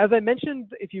 as I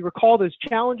mentioned, if you recall those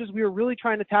challenges we were really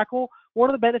trying to tackle, one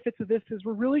of the benefits of this is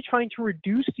we're really trying to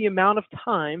reduce the amount of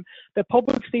time that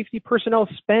public safety personnel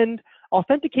spend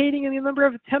authenticating and the number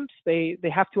of attempts they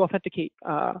have to authenticate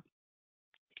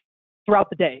throughout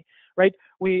the day, right?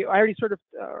 I already sort of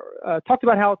talked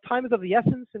about how time is of the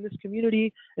essence in this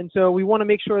community, and so we want to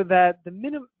make sure that the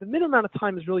minimum amount of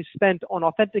time is really spent on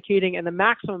authenticating, and the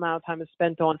maximum amount of time is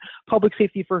spent on public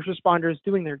safety first responders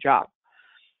doing their job.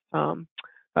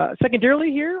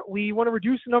 Secondarily here, we want to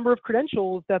reduce the number of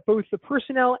credentials that both the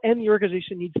personnel and the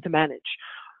organization needs to manage.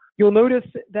 You'll notice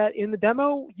that in the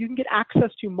demo, you can get access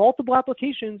to multiple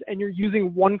applications and you're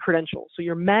using one credential. So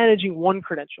you're managing one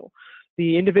credential.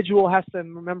 The individual has to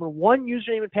remember one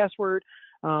username and password.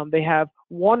 They have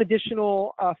one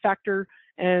additional factor,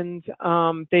 and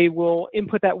they will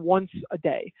input that once a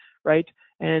day, right?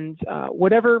 And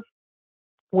whatever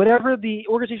the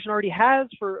organization already has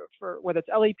for whether it's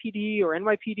LAPD or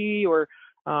NYPD or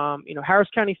Harris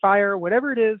County Fire,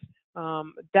 whatever it is,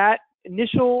 that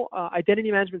initial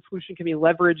identity management solution can be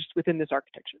leveraged within this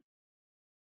architecture.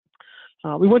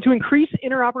 We want to increase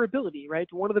interoperability,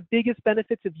 right? One of the biggest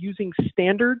benefits of using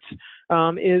standards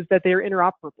is that they are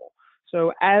interoperable.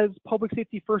 So as public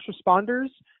safety first responders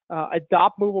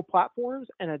adopt mobile platforms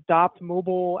and adopt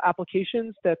mobile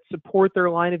applications that support their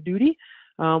line of duty,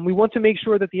 we want to make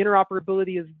sure that the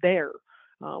interoperability is there.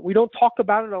 We don't talk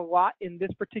about it a lot in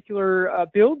this particular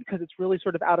build because it's really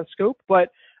sort of out of scope, but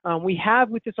we have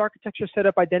with this architecture set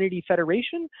up identity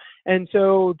federation. And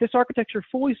so this architecture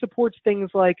fully supports things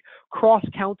like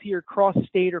cross-county or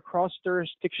cross-state or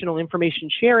cross-jurisdictional information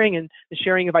sharing and the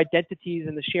sharing of identities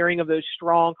and the sharing of those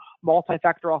strong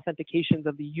multi-factor authentications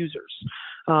of the users.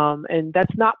 And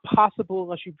that's not possible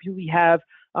unless you really have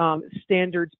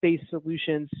standards-based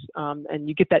solutions, and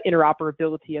you get that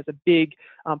interoperability as a big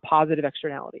positive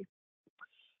externality.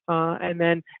 And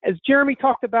then, as Jeremy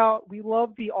talked about, we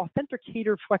love the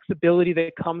authenticator flexibility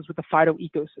that comes with the FIDO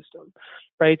ecosystem,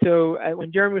 right? So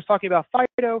when Jeremy was talking about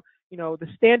FIDO, the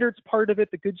standards part of it,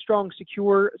 the good, strong,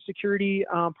 secure security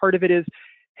part of it is,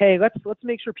 hey, let's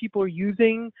make sure people are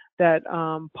using that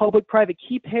public-private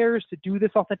key pairs to do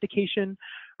this authentication,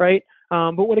 right?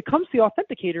 But when it comes to the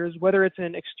authenticators, whether it's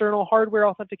an external hardware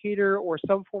authenticator or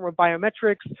some form of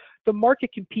biometrics, the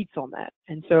market competes on that.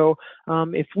 And so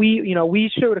if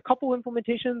we showed a couple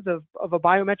implementations of a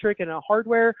biometric and a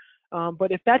hardware,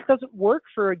 but if that doesn't work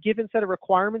for a given set of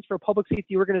requirements for a public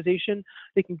safety organization,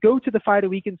 they can go to the FIDO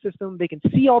ecosystem, they can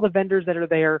see all the vendors that are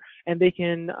there, and they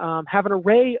can have an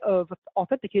array of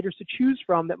authenticators to choose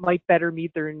from that might better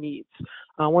meet their needs.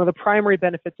 One of the primary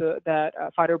benefits that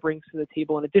FIDO brings to the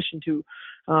table, in addition to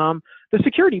the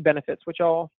security benefits, which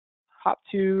I'll hop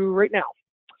to right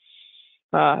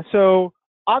now. So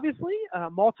obviously,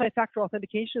 multi-factor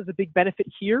authentication is a big benefit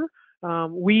here.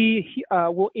 We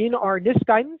will, in our NIST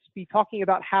guidance, be talking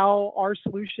about how our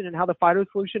solution and how the FIDO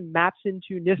solution maps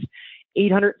into NIST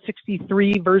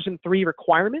 863 version 3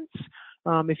 requirements.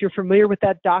 If you're familiar with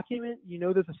that document,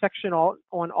 there's a section on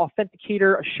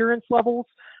authenticator assurance levels,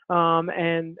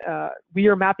 and we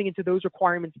are mapping into those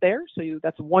requirements there. So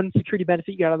that's one security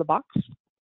benefit you get out of the box.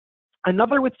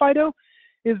 Another with FIDO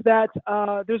is that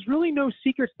there's really no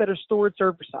secrets that are stored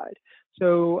server side.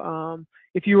 So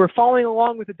if you were following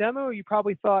along with the demo, you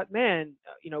probably thought, man,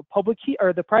 public key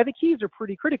or the private keys are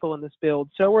pretty critical in this build.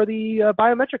 So are the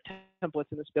biometric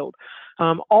templates in this build.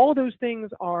 All of those things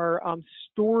are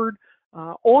stored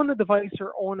on the device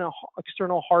or on an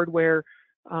external hardware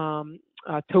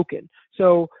token.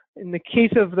 So in the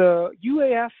case of the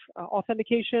UAF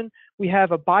authentication, we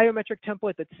have a biometric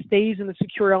template that stays in the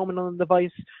secure element on the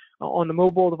device. On the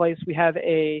mobile device, we have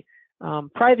a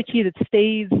private key that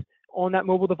stays on that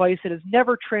mobile device and is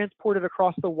never transported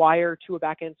across the wire to a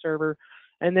backend server.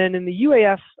 And then in the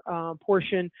UAF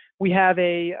portion, we have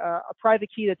a private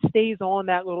key that stays on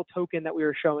that little token that we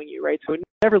were showing you, right? So it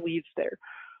never leaves there.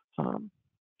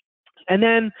 And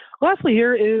then lastly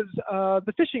here is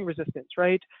the phishing resistance,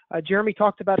 right? Jeremy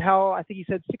talked about how, I think he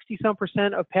said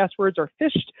 60-some% of passwords are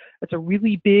phished. That's a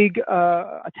really big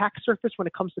attack surface when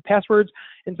it comes to passwords.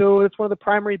 And so it's one of the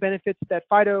primary benefits that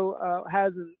FIDO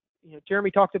has, Jeremy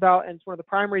talked about, and it's one of the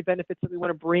primary benefits that we want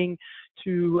to bring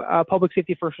to public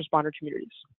safety first responder communities.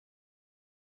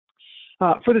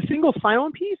 For the single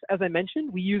sign-on piece, as I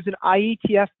mentioned, we use an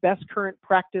IETF best current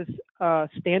practice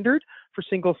standard for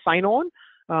single sign-on.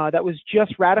 That was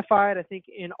just ratified, I think,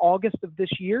 in August of this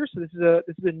year. So this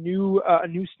is a new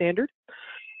standard.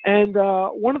 And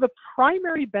one of the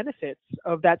primary benefits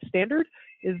of that standard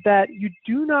is that you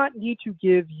do not need to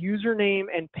give username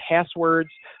and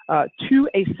passwords to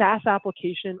a SaaS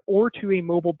application or to a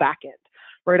mobile backend,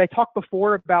 right? I talked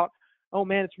before about, oh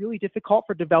man, it's really difficult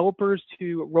for developers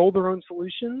to roll their own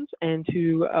solutions and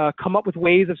to come up with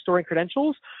ways of storing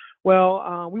credentials.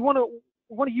 Well, we want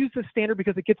to use this standard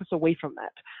because it gets us away from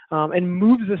that and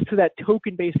moves us to that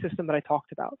token-based system that I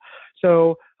talked about.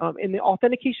 So in the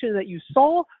authentication that you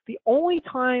saw, the only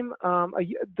time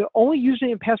the only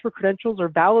username and password credentials are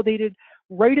validated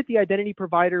right at the identity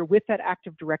provider with that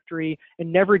Active Directory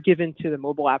and never given to the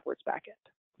mobile app or its backend.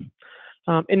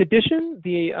 In addition,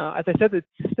 as I said, the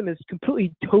system is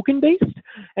completely token-based,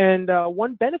 and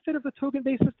one benefit of the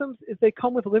token-based systems is they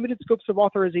come with limited scopes of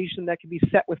authorization that can be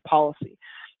set with policy.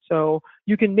 So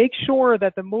you can make sure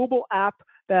that the mobile app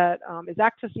that is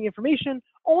accessing information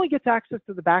only gets access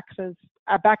to the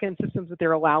back-end systems that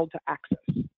they're allowed to access.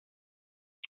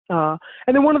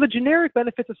 And then one of the generic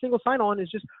benefits of single sign-on is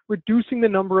just reducing the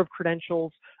number of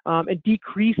credentials and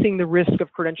decreasing the risk of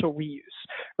credential reuse,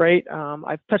 right?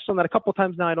 I've touched on that a couple of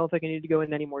times now. I don't think I need to go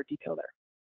into any more detail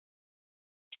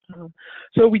there.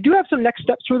 So we do have some next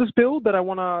steps for this build that I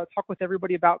want to talk with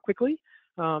everybody about quickly.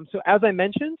 So as I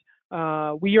mentioned,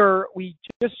 we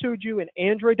just showed you an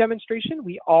Android demonstration.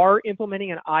 We are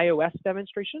implementing an iOS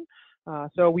demonstration.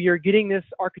 So we are getting this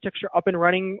architecture up and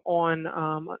running on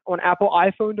Apple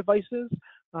iPhone devices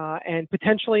and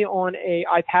potentially on a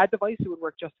iPad device. It would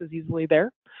work just as easily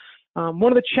there.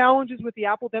 One of the challenges with the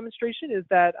Apple demonstration is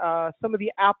that some of the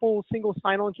Apple single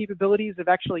sign-on capabilities have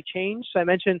actually changed. So I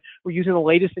mentioned we're using the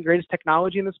latest and greatest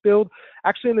technology in this build.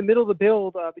 Actually, in the middle of the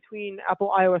build, between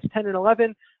Apple iOS 10 and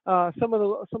 11, some of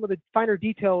the finer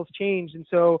details changed, and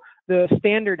so the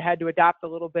standard had to adapt a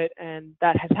little bit, and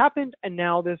that has happened. And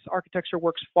now this architecture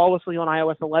works flawlessly on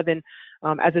iOS 11,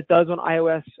 as it does on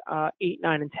iOS 8,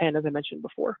 9, and 10, as I mentioned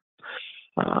before.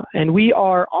 And we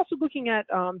are also looking at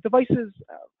devices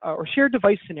or shared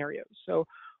device scenarios. So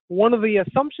one of the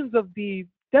assumptions of the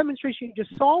demonstration you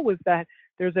just saw was that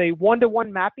there's a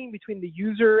one-to-one mapping between the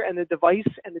user and the device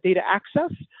and the data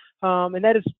access. And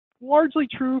that is largely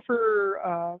true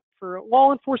for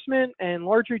law enforcement and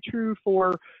largely true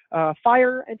for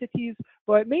fire entities,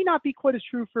 but may not be quite as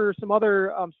true for some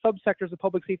other subsectors of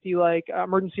public safety like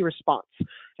emergency response.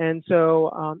 And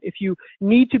so if you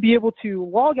need to be able to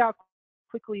log out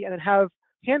quickly and then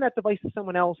hand that device to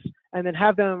someone else and then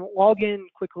have them log in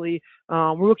quickly,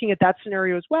 we're looking at that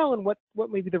scenario as well and what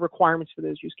may be the requirements for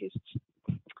those use cases.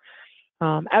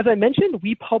 As I mentioned,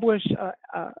 we publish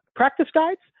practice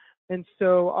guides, and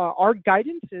so our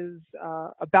guidance is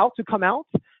about to come out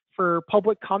for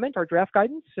public comment, our draft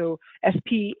guidance. So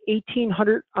SP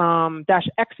 1800-X,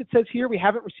 it says here. We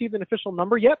haven't received an official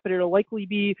number yet, but it'll likely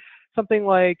be something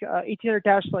like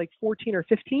 1800-14 or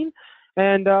 15.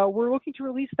 And we're looking to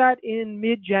release that in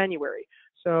mid-January.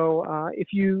 So if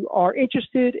you are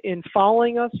interested in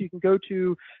following us, you can go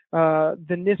to the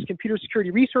NIST Computer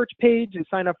Security Research page and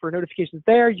sign up for notifications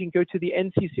there. You can go to the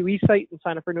NCCoE site and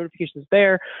sign up for notifications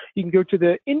there. You can go to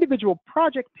the individual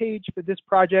project page for this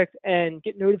project and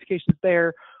get notifications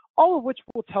there, all of which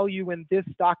will tell you when this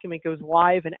document goes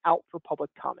live and out for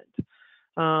public comment.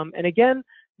 And again,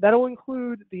 that'll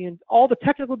include all the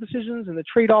technical decisions and the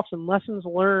trade-offs and lessons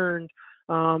learned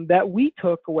that we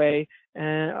took away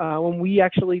when we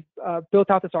actually built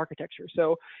out this architecture.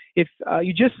 So if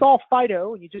you just saw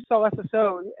FIDO and you just saw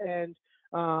SSO and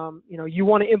you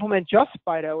want to implement just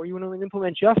FIDO or you want to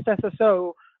implement just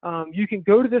SSO, you can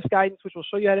go to this guidance, which will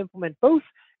show you how to implement both,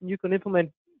 and you can implement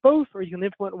both or you can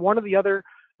implement one or the other.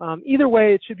 Either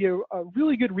way, it should be a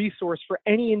really good resource for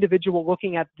any individual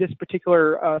looking at this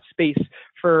particular space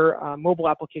for mobile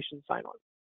application sign-on.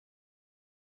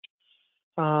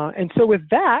 And so with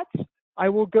that, I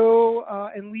will go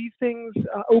and leave things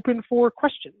open for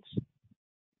questions.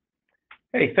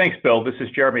 Hey, thanks, Bill. This is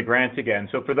Jeremy Grant again.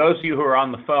 So for those of you who are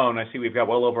on the phone, I see we've got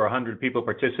well over 100 people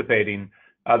participating.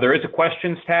 There is a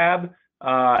questions tab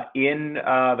in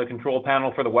the control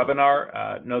panel for the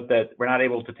webinar. Note that we're not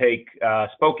able to take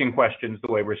spoken questions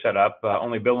the way we're set up.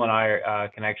 Only Bill and I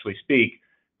can actually speak.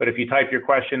 But if you type your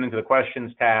question into the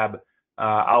questions tab,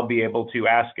 I'll be able to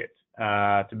ask it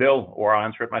to Bill, or I'll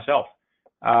answer it myself.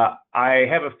 I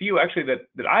have a few actually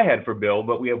that I had for Bill,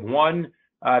 but we have one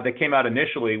that came out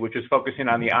initially, which is focusing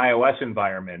on the iOS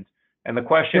environment. And the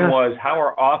question was, how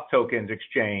are auth tokens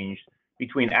exchanged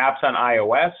between apps on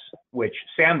iOS, which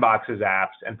sandboxes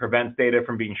apps and prevents data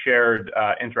from being shared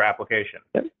inter-application?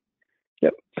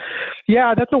 Yep.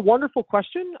 Yeah, that's a wonderful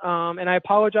question. And I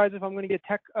apologize if I'm going to get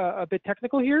a bit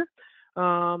technical here.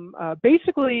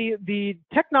 Basically, the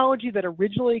technology that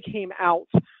originally came out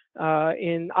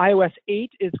in iOS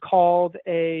 8 is called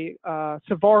the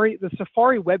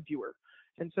Safari Web Viewer.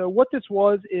 And so what this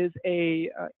was is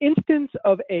a instance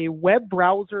of a web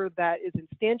browser that is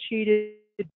instantiated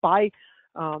by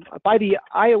the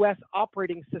iOS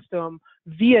operating system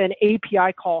via an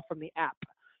API call from the app.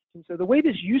 And so the way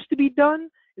this used to be done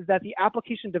is that the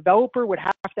application developer would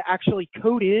have to actually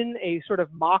code in a sort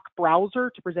of mock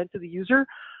browser to present to the user.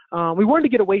 We wanted to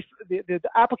get away from the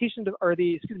application, or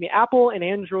Apple and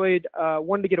Android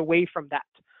wanted to get away from that.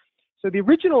 So the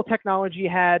original technology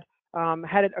had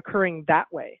it occurring that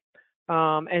way.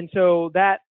 And so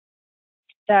that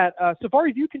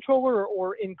Safari View Controller,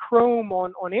 or in Chrome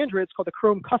on Android, it's called the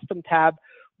Chrome Custom tab,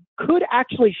 could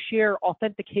actually share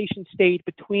authentication state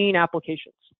between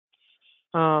applications.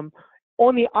 On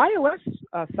the iOS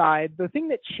side, the thing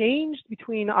that changed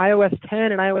between iOS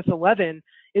 10 and iOS 11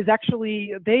 is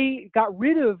actually they got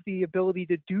rid of the ability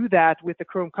to do that with the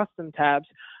Chrome Custom tabs,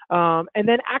 and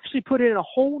then actually put in a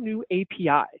whole new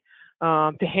API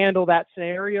to handle that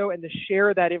scenario and to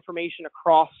share that information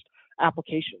across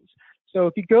applications. So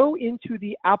if you go into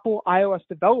the Apple iOS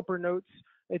developer notes,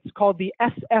 it's called the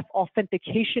SF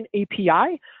Authentication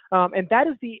API, and that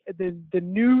is the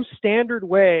new standard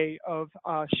way of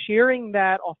sharing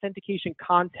that authentication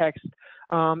context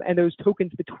and those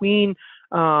tokens between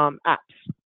apps.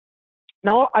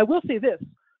 Now, I will say this: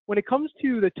 when it comes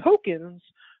to the tokens,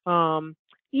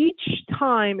 each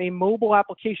time a mobile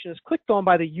application is clicked on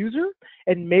by the user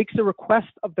and makes a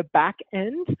request of the back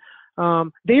end,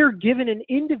 they are given an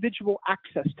individual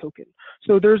access token.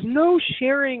 So there's no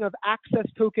sharing of access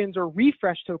tokens or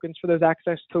refresh tokens for those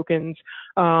access tokens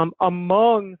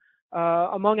among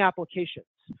applications.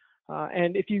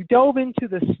 And if you delve into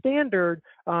the standard,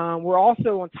 we're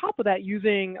also on top of that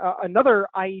using another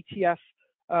IETF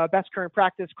best current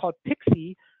practice called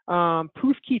PKCE,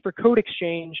 proof key for code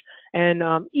exchange, and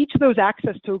each of those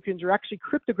access tokens are actually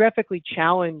cryptographically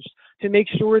challenged to make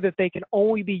sure that they can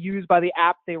only be used by the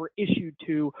app they were issued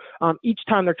to each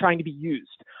time they're trying to be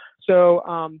used. So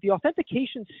the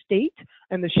authentication state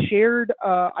and the shared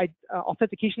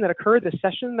authentication that occurred, the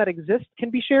session that exists, can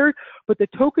be shared, but the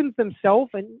tokens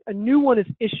themselves, and a new one is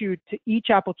issued to each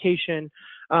application,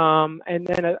 and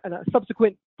then a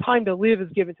subsequent time to live is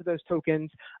given to those tokens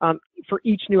for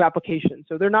each new application.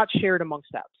 So they're not shared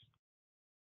amongst apps.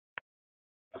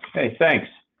 Okay, thanks.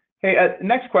 Hey,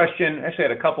 next question, actually I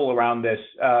had a couple around this.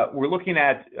 We're looking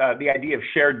at the idea of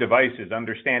shared devices,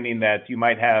 understanding that you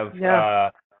might have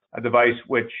a device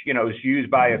which, you know, is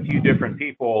used by a few different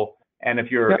people, and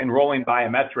if you're enrolling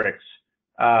biometrics,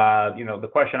 you know, the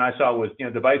question I saw was, you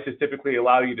know, devices typically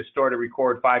allow you to store to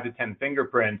record 5 to 10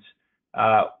 fingerprints.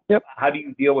 How do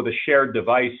you deal with a shared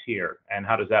device here, and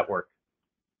how does that work?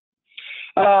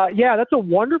 Yeah, that's a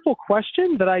wonderful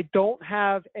question that I don't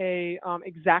have a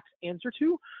exact answer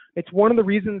to. It's one of the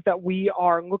reasons that we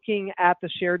are looking at the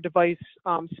shared device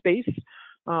space.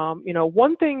 You know,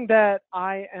 one thing that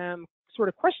I am sort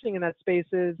of questioning in that space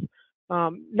is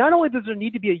not only does there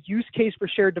need to be a use case for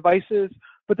shared devices,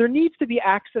 but there needs to be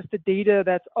access to data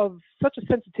that's of such a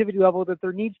sensitivity level that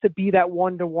there needs to be that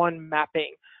one-to-one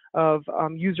mapping of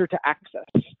user to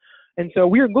access. And so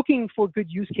we are looking for good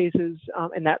use cases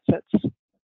in that sense.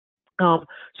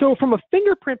 So from a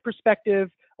fingerprint perspective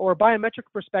or a biometric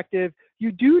perspective,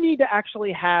 you do need to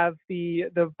actually have the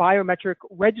biometric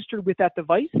registered with that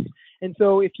device. And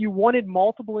so if you wanted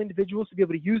multiple individuals to be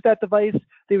able to use that device,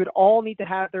 they would all need to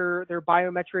have their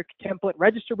biometric template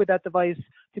registered with that device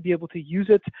to be able to use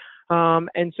it.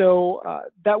 And so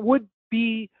that would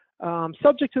be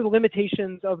subject to the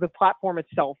limitations of the platform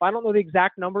itself. I don't know the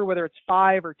exact number, whether it's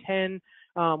 5 or 10,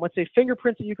 let's say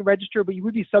fingerprints that you can register, but you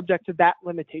would be subject to that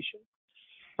limitation.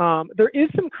 There is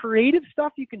some creative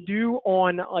stuff you can do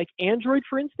on like Android,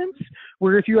 for instance,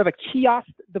 where if you have a kiosk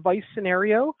device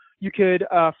scenario, you could,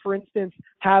 for instance,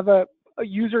 have a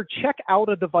user check out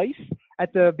a device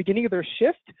at the beginning of their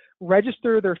shift,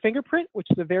 register their fingerprint, which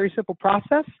is a very simple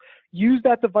process, use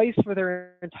that device for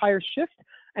their entire shift,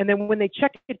 and then when they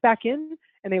check it back in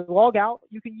and they log out,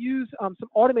 you can use some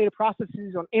automated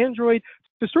processes on Android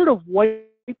to sort of wipe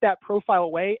that profile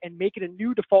away and make it a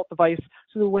new default device,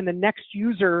 so that when the next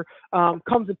user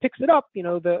comes and picks it up, you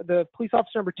know, the police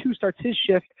officer number 2 starts his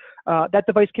shift, that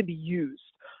device can be used.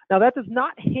 Now that does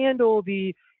not handle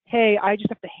the, hey, I just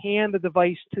have to hand the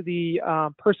device to the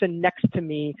person next to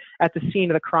me at the scene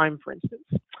of the crime, for instance.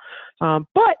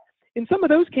 But in some of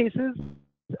those cases,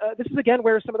 this is again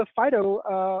where some of the FIDO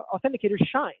authenticators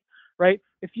shine, right?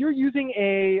 If you're using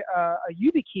a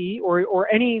YubiKey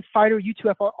or any FIDO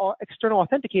U2F external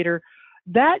authenticator,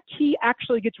 that key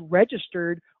actually gets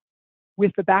registered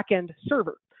with the backend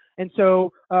server. And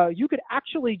so you could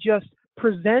actually just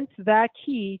present that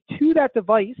key to that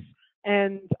device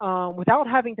and without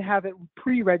having to have it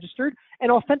pre-registered,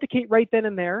 and authenticate right then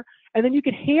and there. And then you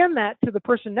could hand that to the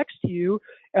person next to you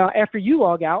after you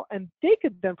log out, and they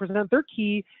could then present their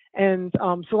key. And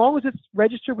so long as it's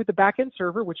registered with the backend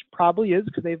server, which probably is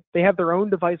because they have their own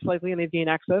device likely and they've gained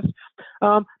access,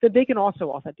 that they can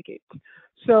also authenticate.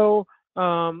 So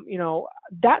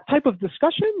that type of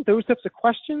discussion, those types of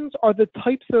questions are the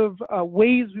types of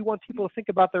ways we want people to think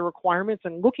about their requirements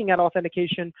and looking at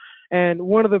authentication. And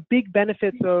one of the big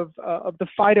benefits of the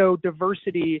FIDO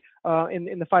diversity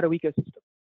in the FIDO ecosystem.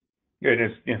 Good.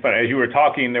 As you were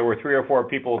talking, there were 3 or 4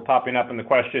 people popping up in the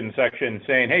question section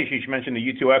saying, "Hey, she mentioned the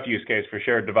U2F use case for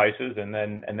shared devices," and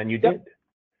then you did.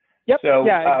 Yep. So,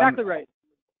 yeah, exactly right.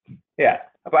 Yeah.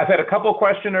 I've had a couple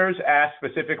questioners ask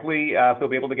specifically if they'll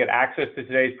be able to get access to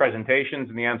today's presentations,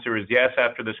 and the answer is yes.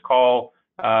 After this call,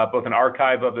 both an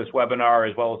archive of this webinar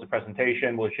as well as the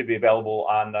presentation should be available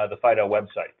on the FIDO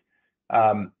website.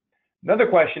 Another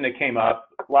question that came up,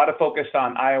 a lot of focus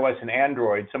on iOS and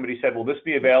Android. Somebody said, will this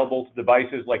be available to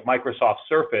devices like Microsoft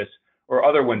Surface or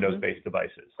other Windows-based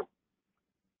devices?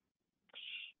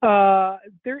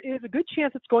 There is a good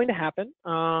chance it's going to happen.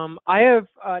 I have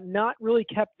not really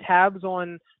kept tabs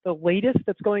on the latest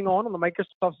that's going on the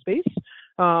Microsoft space.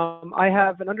 I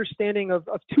have an understanding of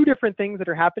 2 different things that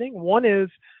are happening. One is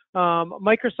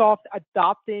Microsoft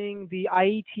adopting the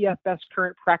IETF best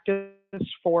current practice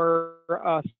for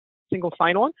single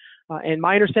sign-on, and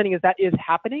my understanding is that is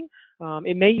happening.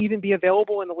 It may even be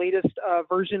available in the latest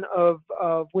version of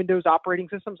Windows operating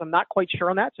systems. I'm not quite sure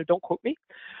on that, so don't quote me.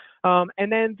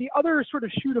 And then the other sort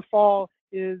of shoe to fall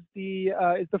is the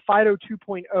FIDO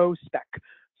 2.0 spec.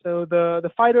 So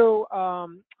the FIDO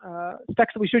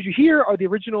specs that we showed you here are the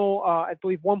original, I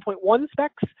believe, 1.1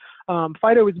 specs.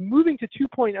 FIDO is moving to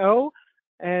 2.0,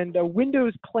 and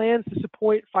Windows plans to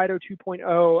support FIDO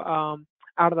 2.0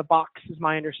 out of the box, is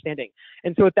my understanding.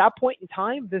 And so at that point in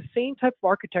time, the same type of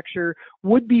architecture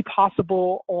would be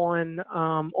possible on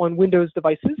Windows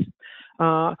devices.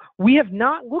 We have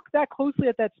not looked that closely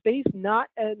at that space, not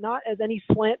as any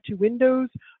slant to Windows,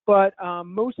 but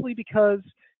mostly because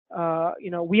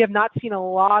we have not seen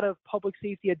a lot of public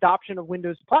safety adoption of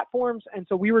Windows platforms, and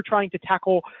so we were trying to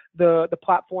tackle the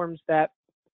platforms that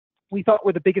we thought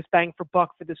were the biggest bang for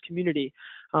buck for this community.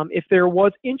 If there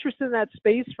was interest in that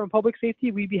space from public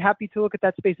safety, we'd be happy to look at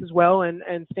that space as well and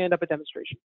stand up a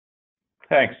demonstration.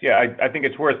 Thanks. Yeah, I think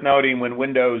it's worth noting when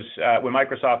when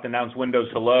Microsoft announced Windows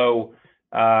Hello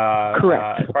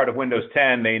as part of Windows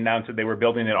 10, they announced that they were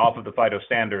building it off of the FIDO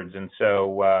standards, and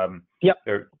so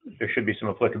there should be some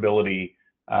applicability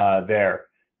there.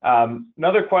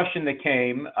 Another question that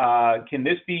came, can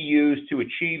this be used to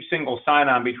achieve single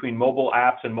sign-on between mobile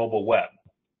apps and mobile web?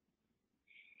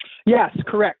 Yes,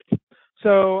 correct.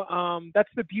 So that's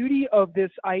the beauty of this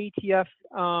IETF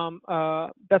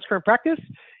best current practice,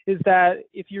 is that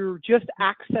if you're just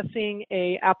accessing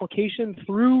a application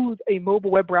through a mobile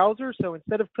web browser, so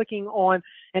instead of clicking on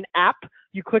an app,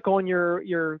 you click on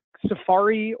your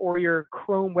Safari or your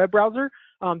Chrome web browser,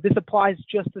 this applies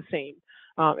just the same.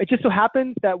 It just so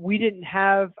happens that we didn't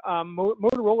have,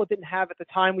 Motorola didn't have at the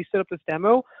time we set up this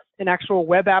demo, an actual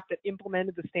web app that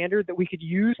implemented the standard that we could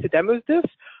use to demo this,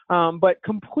 but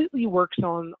completely works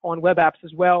on web apps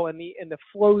as well, and the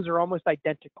flows are almost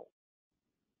identical.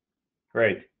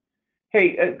 Great.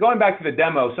 Hey, going back to the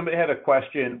demo, somebody had a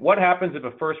question. What happens if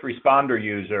a first responder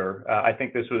user, I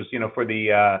think this was for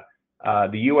the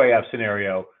UAF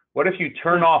scenario, what if you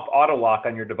turn off auto lock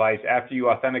on your device after you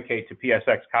authenticate to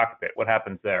PSX Cockpit? What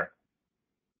happens there?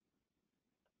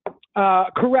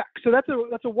 Correct. So that's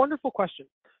a wonderful question.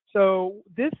 So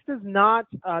this does not,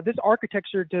 this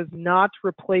architecture does not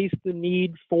replace the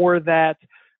need for that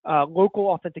local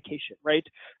authentication, right?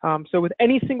 So with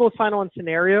any single sign-on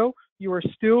scenario, you are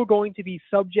still going to be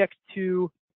subject to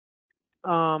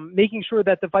making sure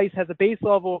that device has a base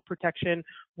level of protection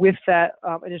with that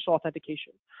initial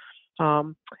authentication.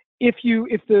 If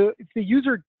the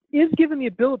user is given the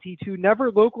ability to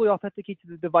never locally authenticate to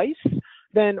the device,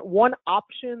 then one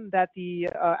option that the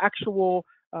actual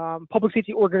public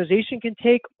safety organization can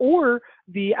take, or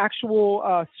the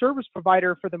actual service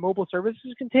provider for the mobile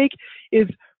services can take, is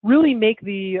really make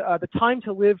the time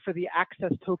to live for the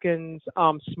access tokens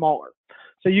smaller.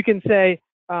 So you can say,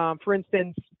 for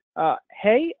instance,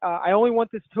 hey, I only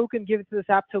want this token given to this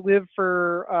app to live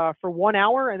for 1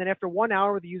 hour, and then after 1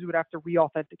 hour, the user would have to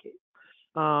re-authenticate.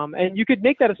 And you could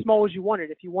make that as small as you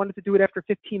wanted. If you wanted to do it after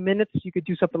 15 minutes, you could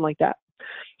do something like that.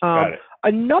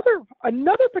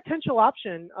 Another potential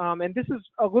option, and this is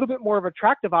a little bit more of an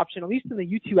attractive option, at least in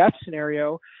the U2F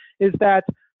scenario, is that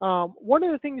one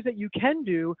of the things that you can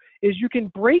do is you can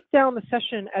break down the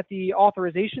session at the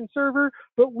authorization server,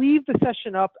 but leave the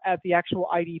session up at the actual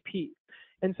IDP.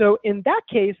 And so in that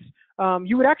case,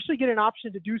 you would actually get an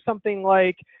option to do something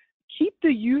like keep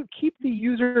the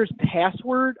user's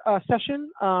password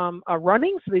session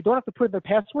running, so they don't have to put in their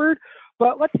password.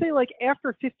 But let's say like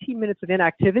after 15 minutes of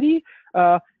inactivity,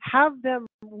 have them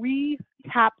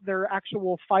re-tap their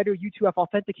actual FIDO U2F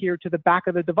authenticator to the back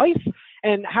of the device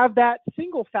and have that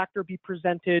single factor be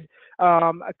presented,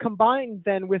 combined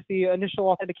then with the initial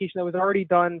authentication that was already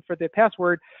done for the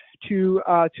password to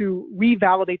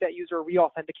revalidate that user, or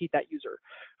re-authenticate that user.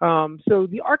 So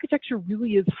the architecture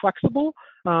really is flexible.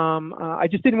 I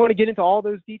just didn't want to get into all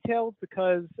those details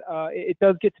because it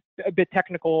does get a bit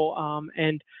technical,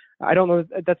 and I don't know,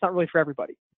 that's not really for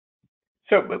everybody.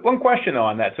 So one question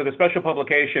on that. So the special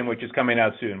publication, which is coming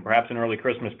out soon, perhaps an early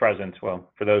Christmas present,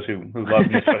 well, for those who love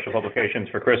new special publications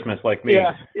for Christmas like me,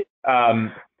 yeah.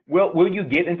 Will you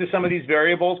get into some of these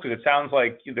variables? Because it sounds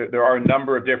like there are a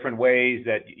number of different ways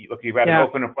that you've got an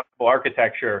open and flexible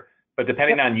architecture, but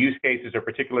depending on use cases or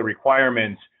particular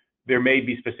requirements, there may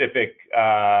be specific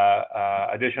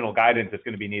additional guidance that's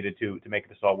going to be needed to make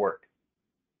this all work.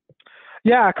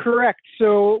 Yeah, correct.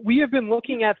 So we have been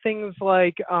looking at things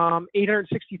like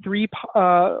 863,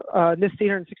 NIST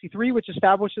 863, which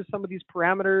establishes some of these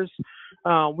parameters.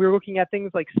 We're looking at things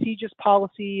like CGIS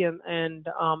policy and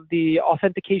the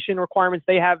authentication requirements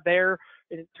they have there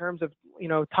in terms of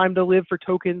time to live for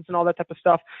tokens and all that type of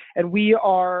stuff. And we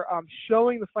are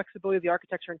showing the flexibility of the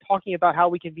architecture and talking about how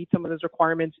we can meet some of those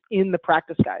requirements in the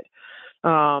practice guide.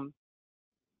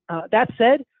 That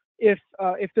said, if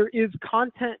there is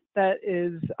content that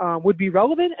is would be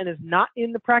relevant and is not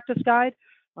in the practice guide,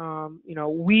 any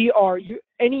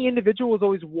individual is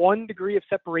always 1 degree of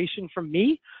separation from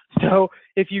me. So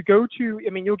if you go to,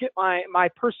 you'll get my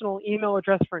personal email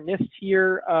address for NIST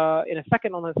here in a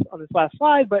second on this last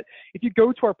slide. But if you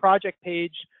go to our project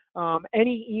page,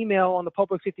 any email on the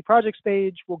public safety projects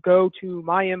page will go to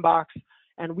my inbox.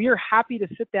 And we are happy to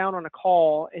sit down on a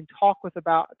call and talk with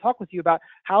you about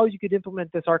how you could implement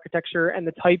this architecture and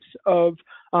the types of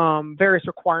various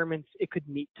requirements it could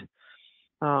meet.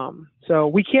 So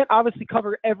we can't obviously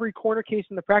cover every corner case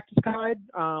in the practice guide.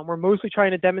 We're mostly trying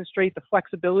to demonstrate the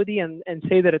flexibility and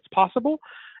say that it's possible.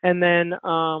 And then,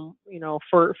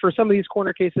 for some of these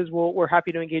corner cases, we're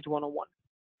happy to engage one-on-one.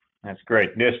 That's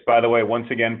great. NIST, by the way, once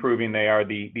again proving they are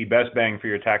the best bang for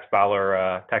your tax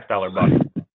dollar buck.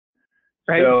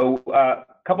 Right. So a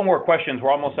couple more questions. We're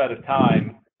almost out of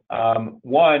time.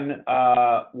 One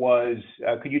was,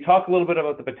 could you talk a little bit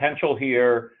about the potential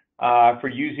here for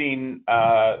using,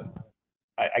 I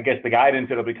guess, the guidance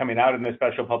that will be coming out in this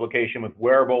special publication with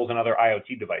wearables and other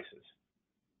IoT devices?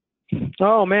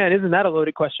 Oh, man, isn't that a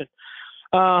loaded question?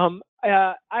 I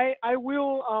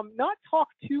will not talk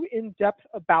too in depth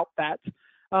about that,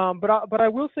 but I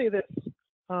will say this.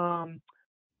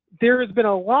 There has been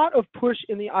a lot of push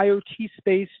in the IoT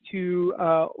space to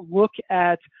look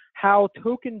at how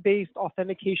token-based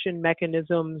authentication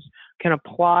mechanisms can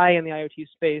apply in the IoT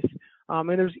space. And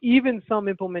there's even some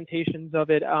implementations of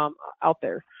it out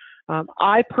there.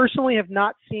 I personally have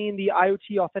not seen the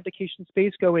IoT authentication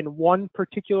space go in one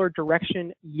particular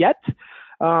direction yet,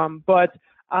 but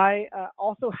I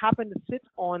also happen to sit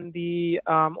on the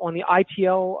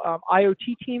ITL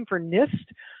IoT team for NIST.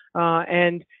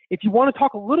 And if you want to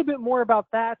talk a little bit more about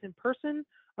that in person,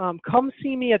 come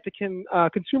see me at the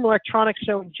Consumer Electronics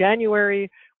Show in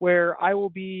January, where I will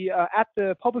be at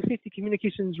the Public Safety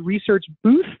Communications Research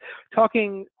booth,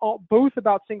 talking both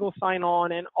about single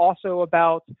sign-on and also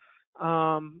about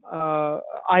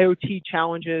IoT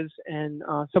challenges and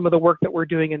some of the work that we're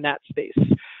doing in that space.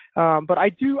 But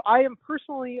I am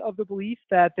personally of the belief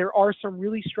that there are some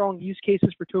really strong use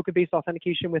cases for token-based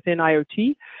authentication within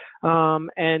IoT.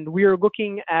 And we are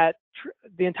looking at,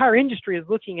 the entire industry is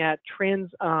looking at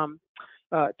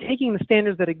taking the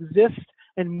standards that exist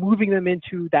and moving them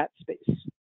into that space.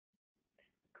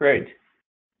 Great.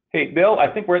 Hey, Bill, I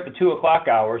think we're at the 2 o'clock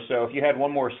hour, so if you had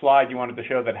one more slide you wanted to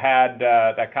show that had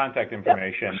that contact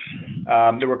information.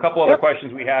 Yep. There were a couple other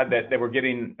questions we had that were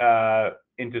getting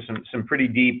into some pretty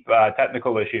deep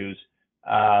technical issues.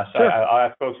 Sure. I'll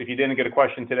ask folks, if you didn't get a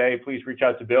question today, please reach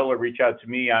out to Bill or reach out to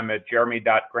me. I'm at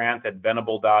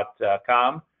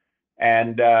jeremy.grant@venable.com.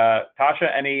 And Tasha,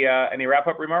 any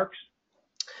wrap-up remarks?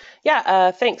 Yeah,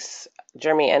 thanks,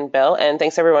 Jeremy and Bill, and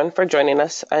thanks everyone for joining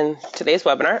us on today's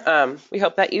webinar. We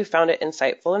hope that you found it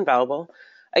insightful and valuable.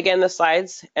 Again, the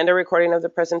slides and a recording of the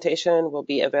presentation will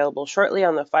be available shortly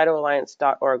on the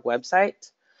FIDOalliance.org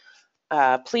website.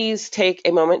 Please take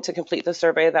a moment to complete the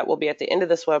survey that will be at the end of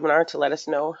this webinar to let us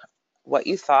know what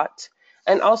you thought.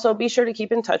 And also be sure to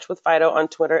keep in touch with FIDO on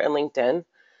Twitter and LinkedIn.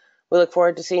 We look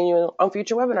forward to seeing you on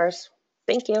future webinars.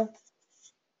 Thank you.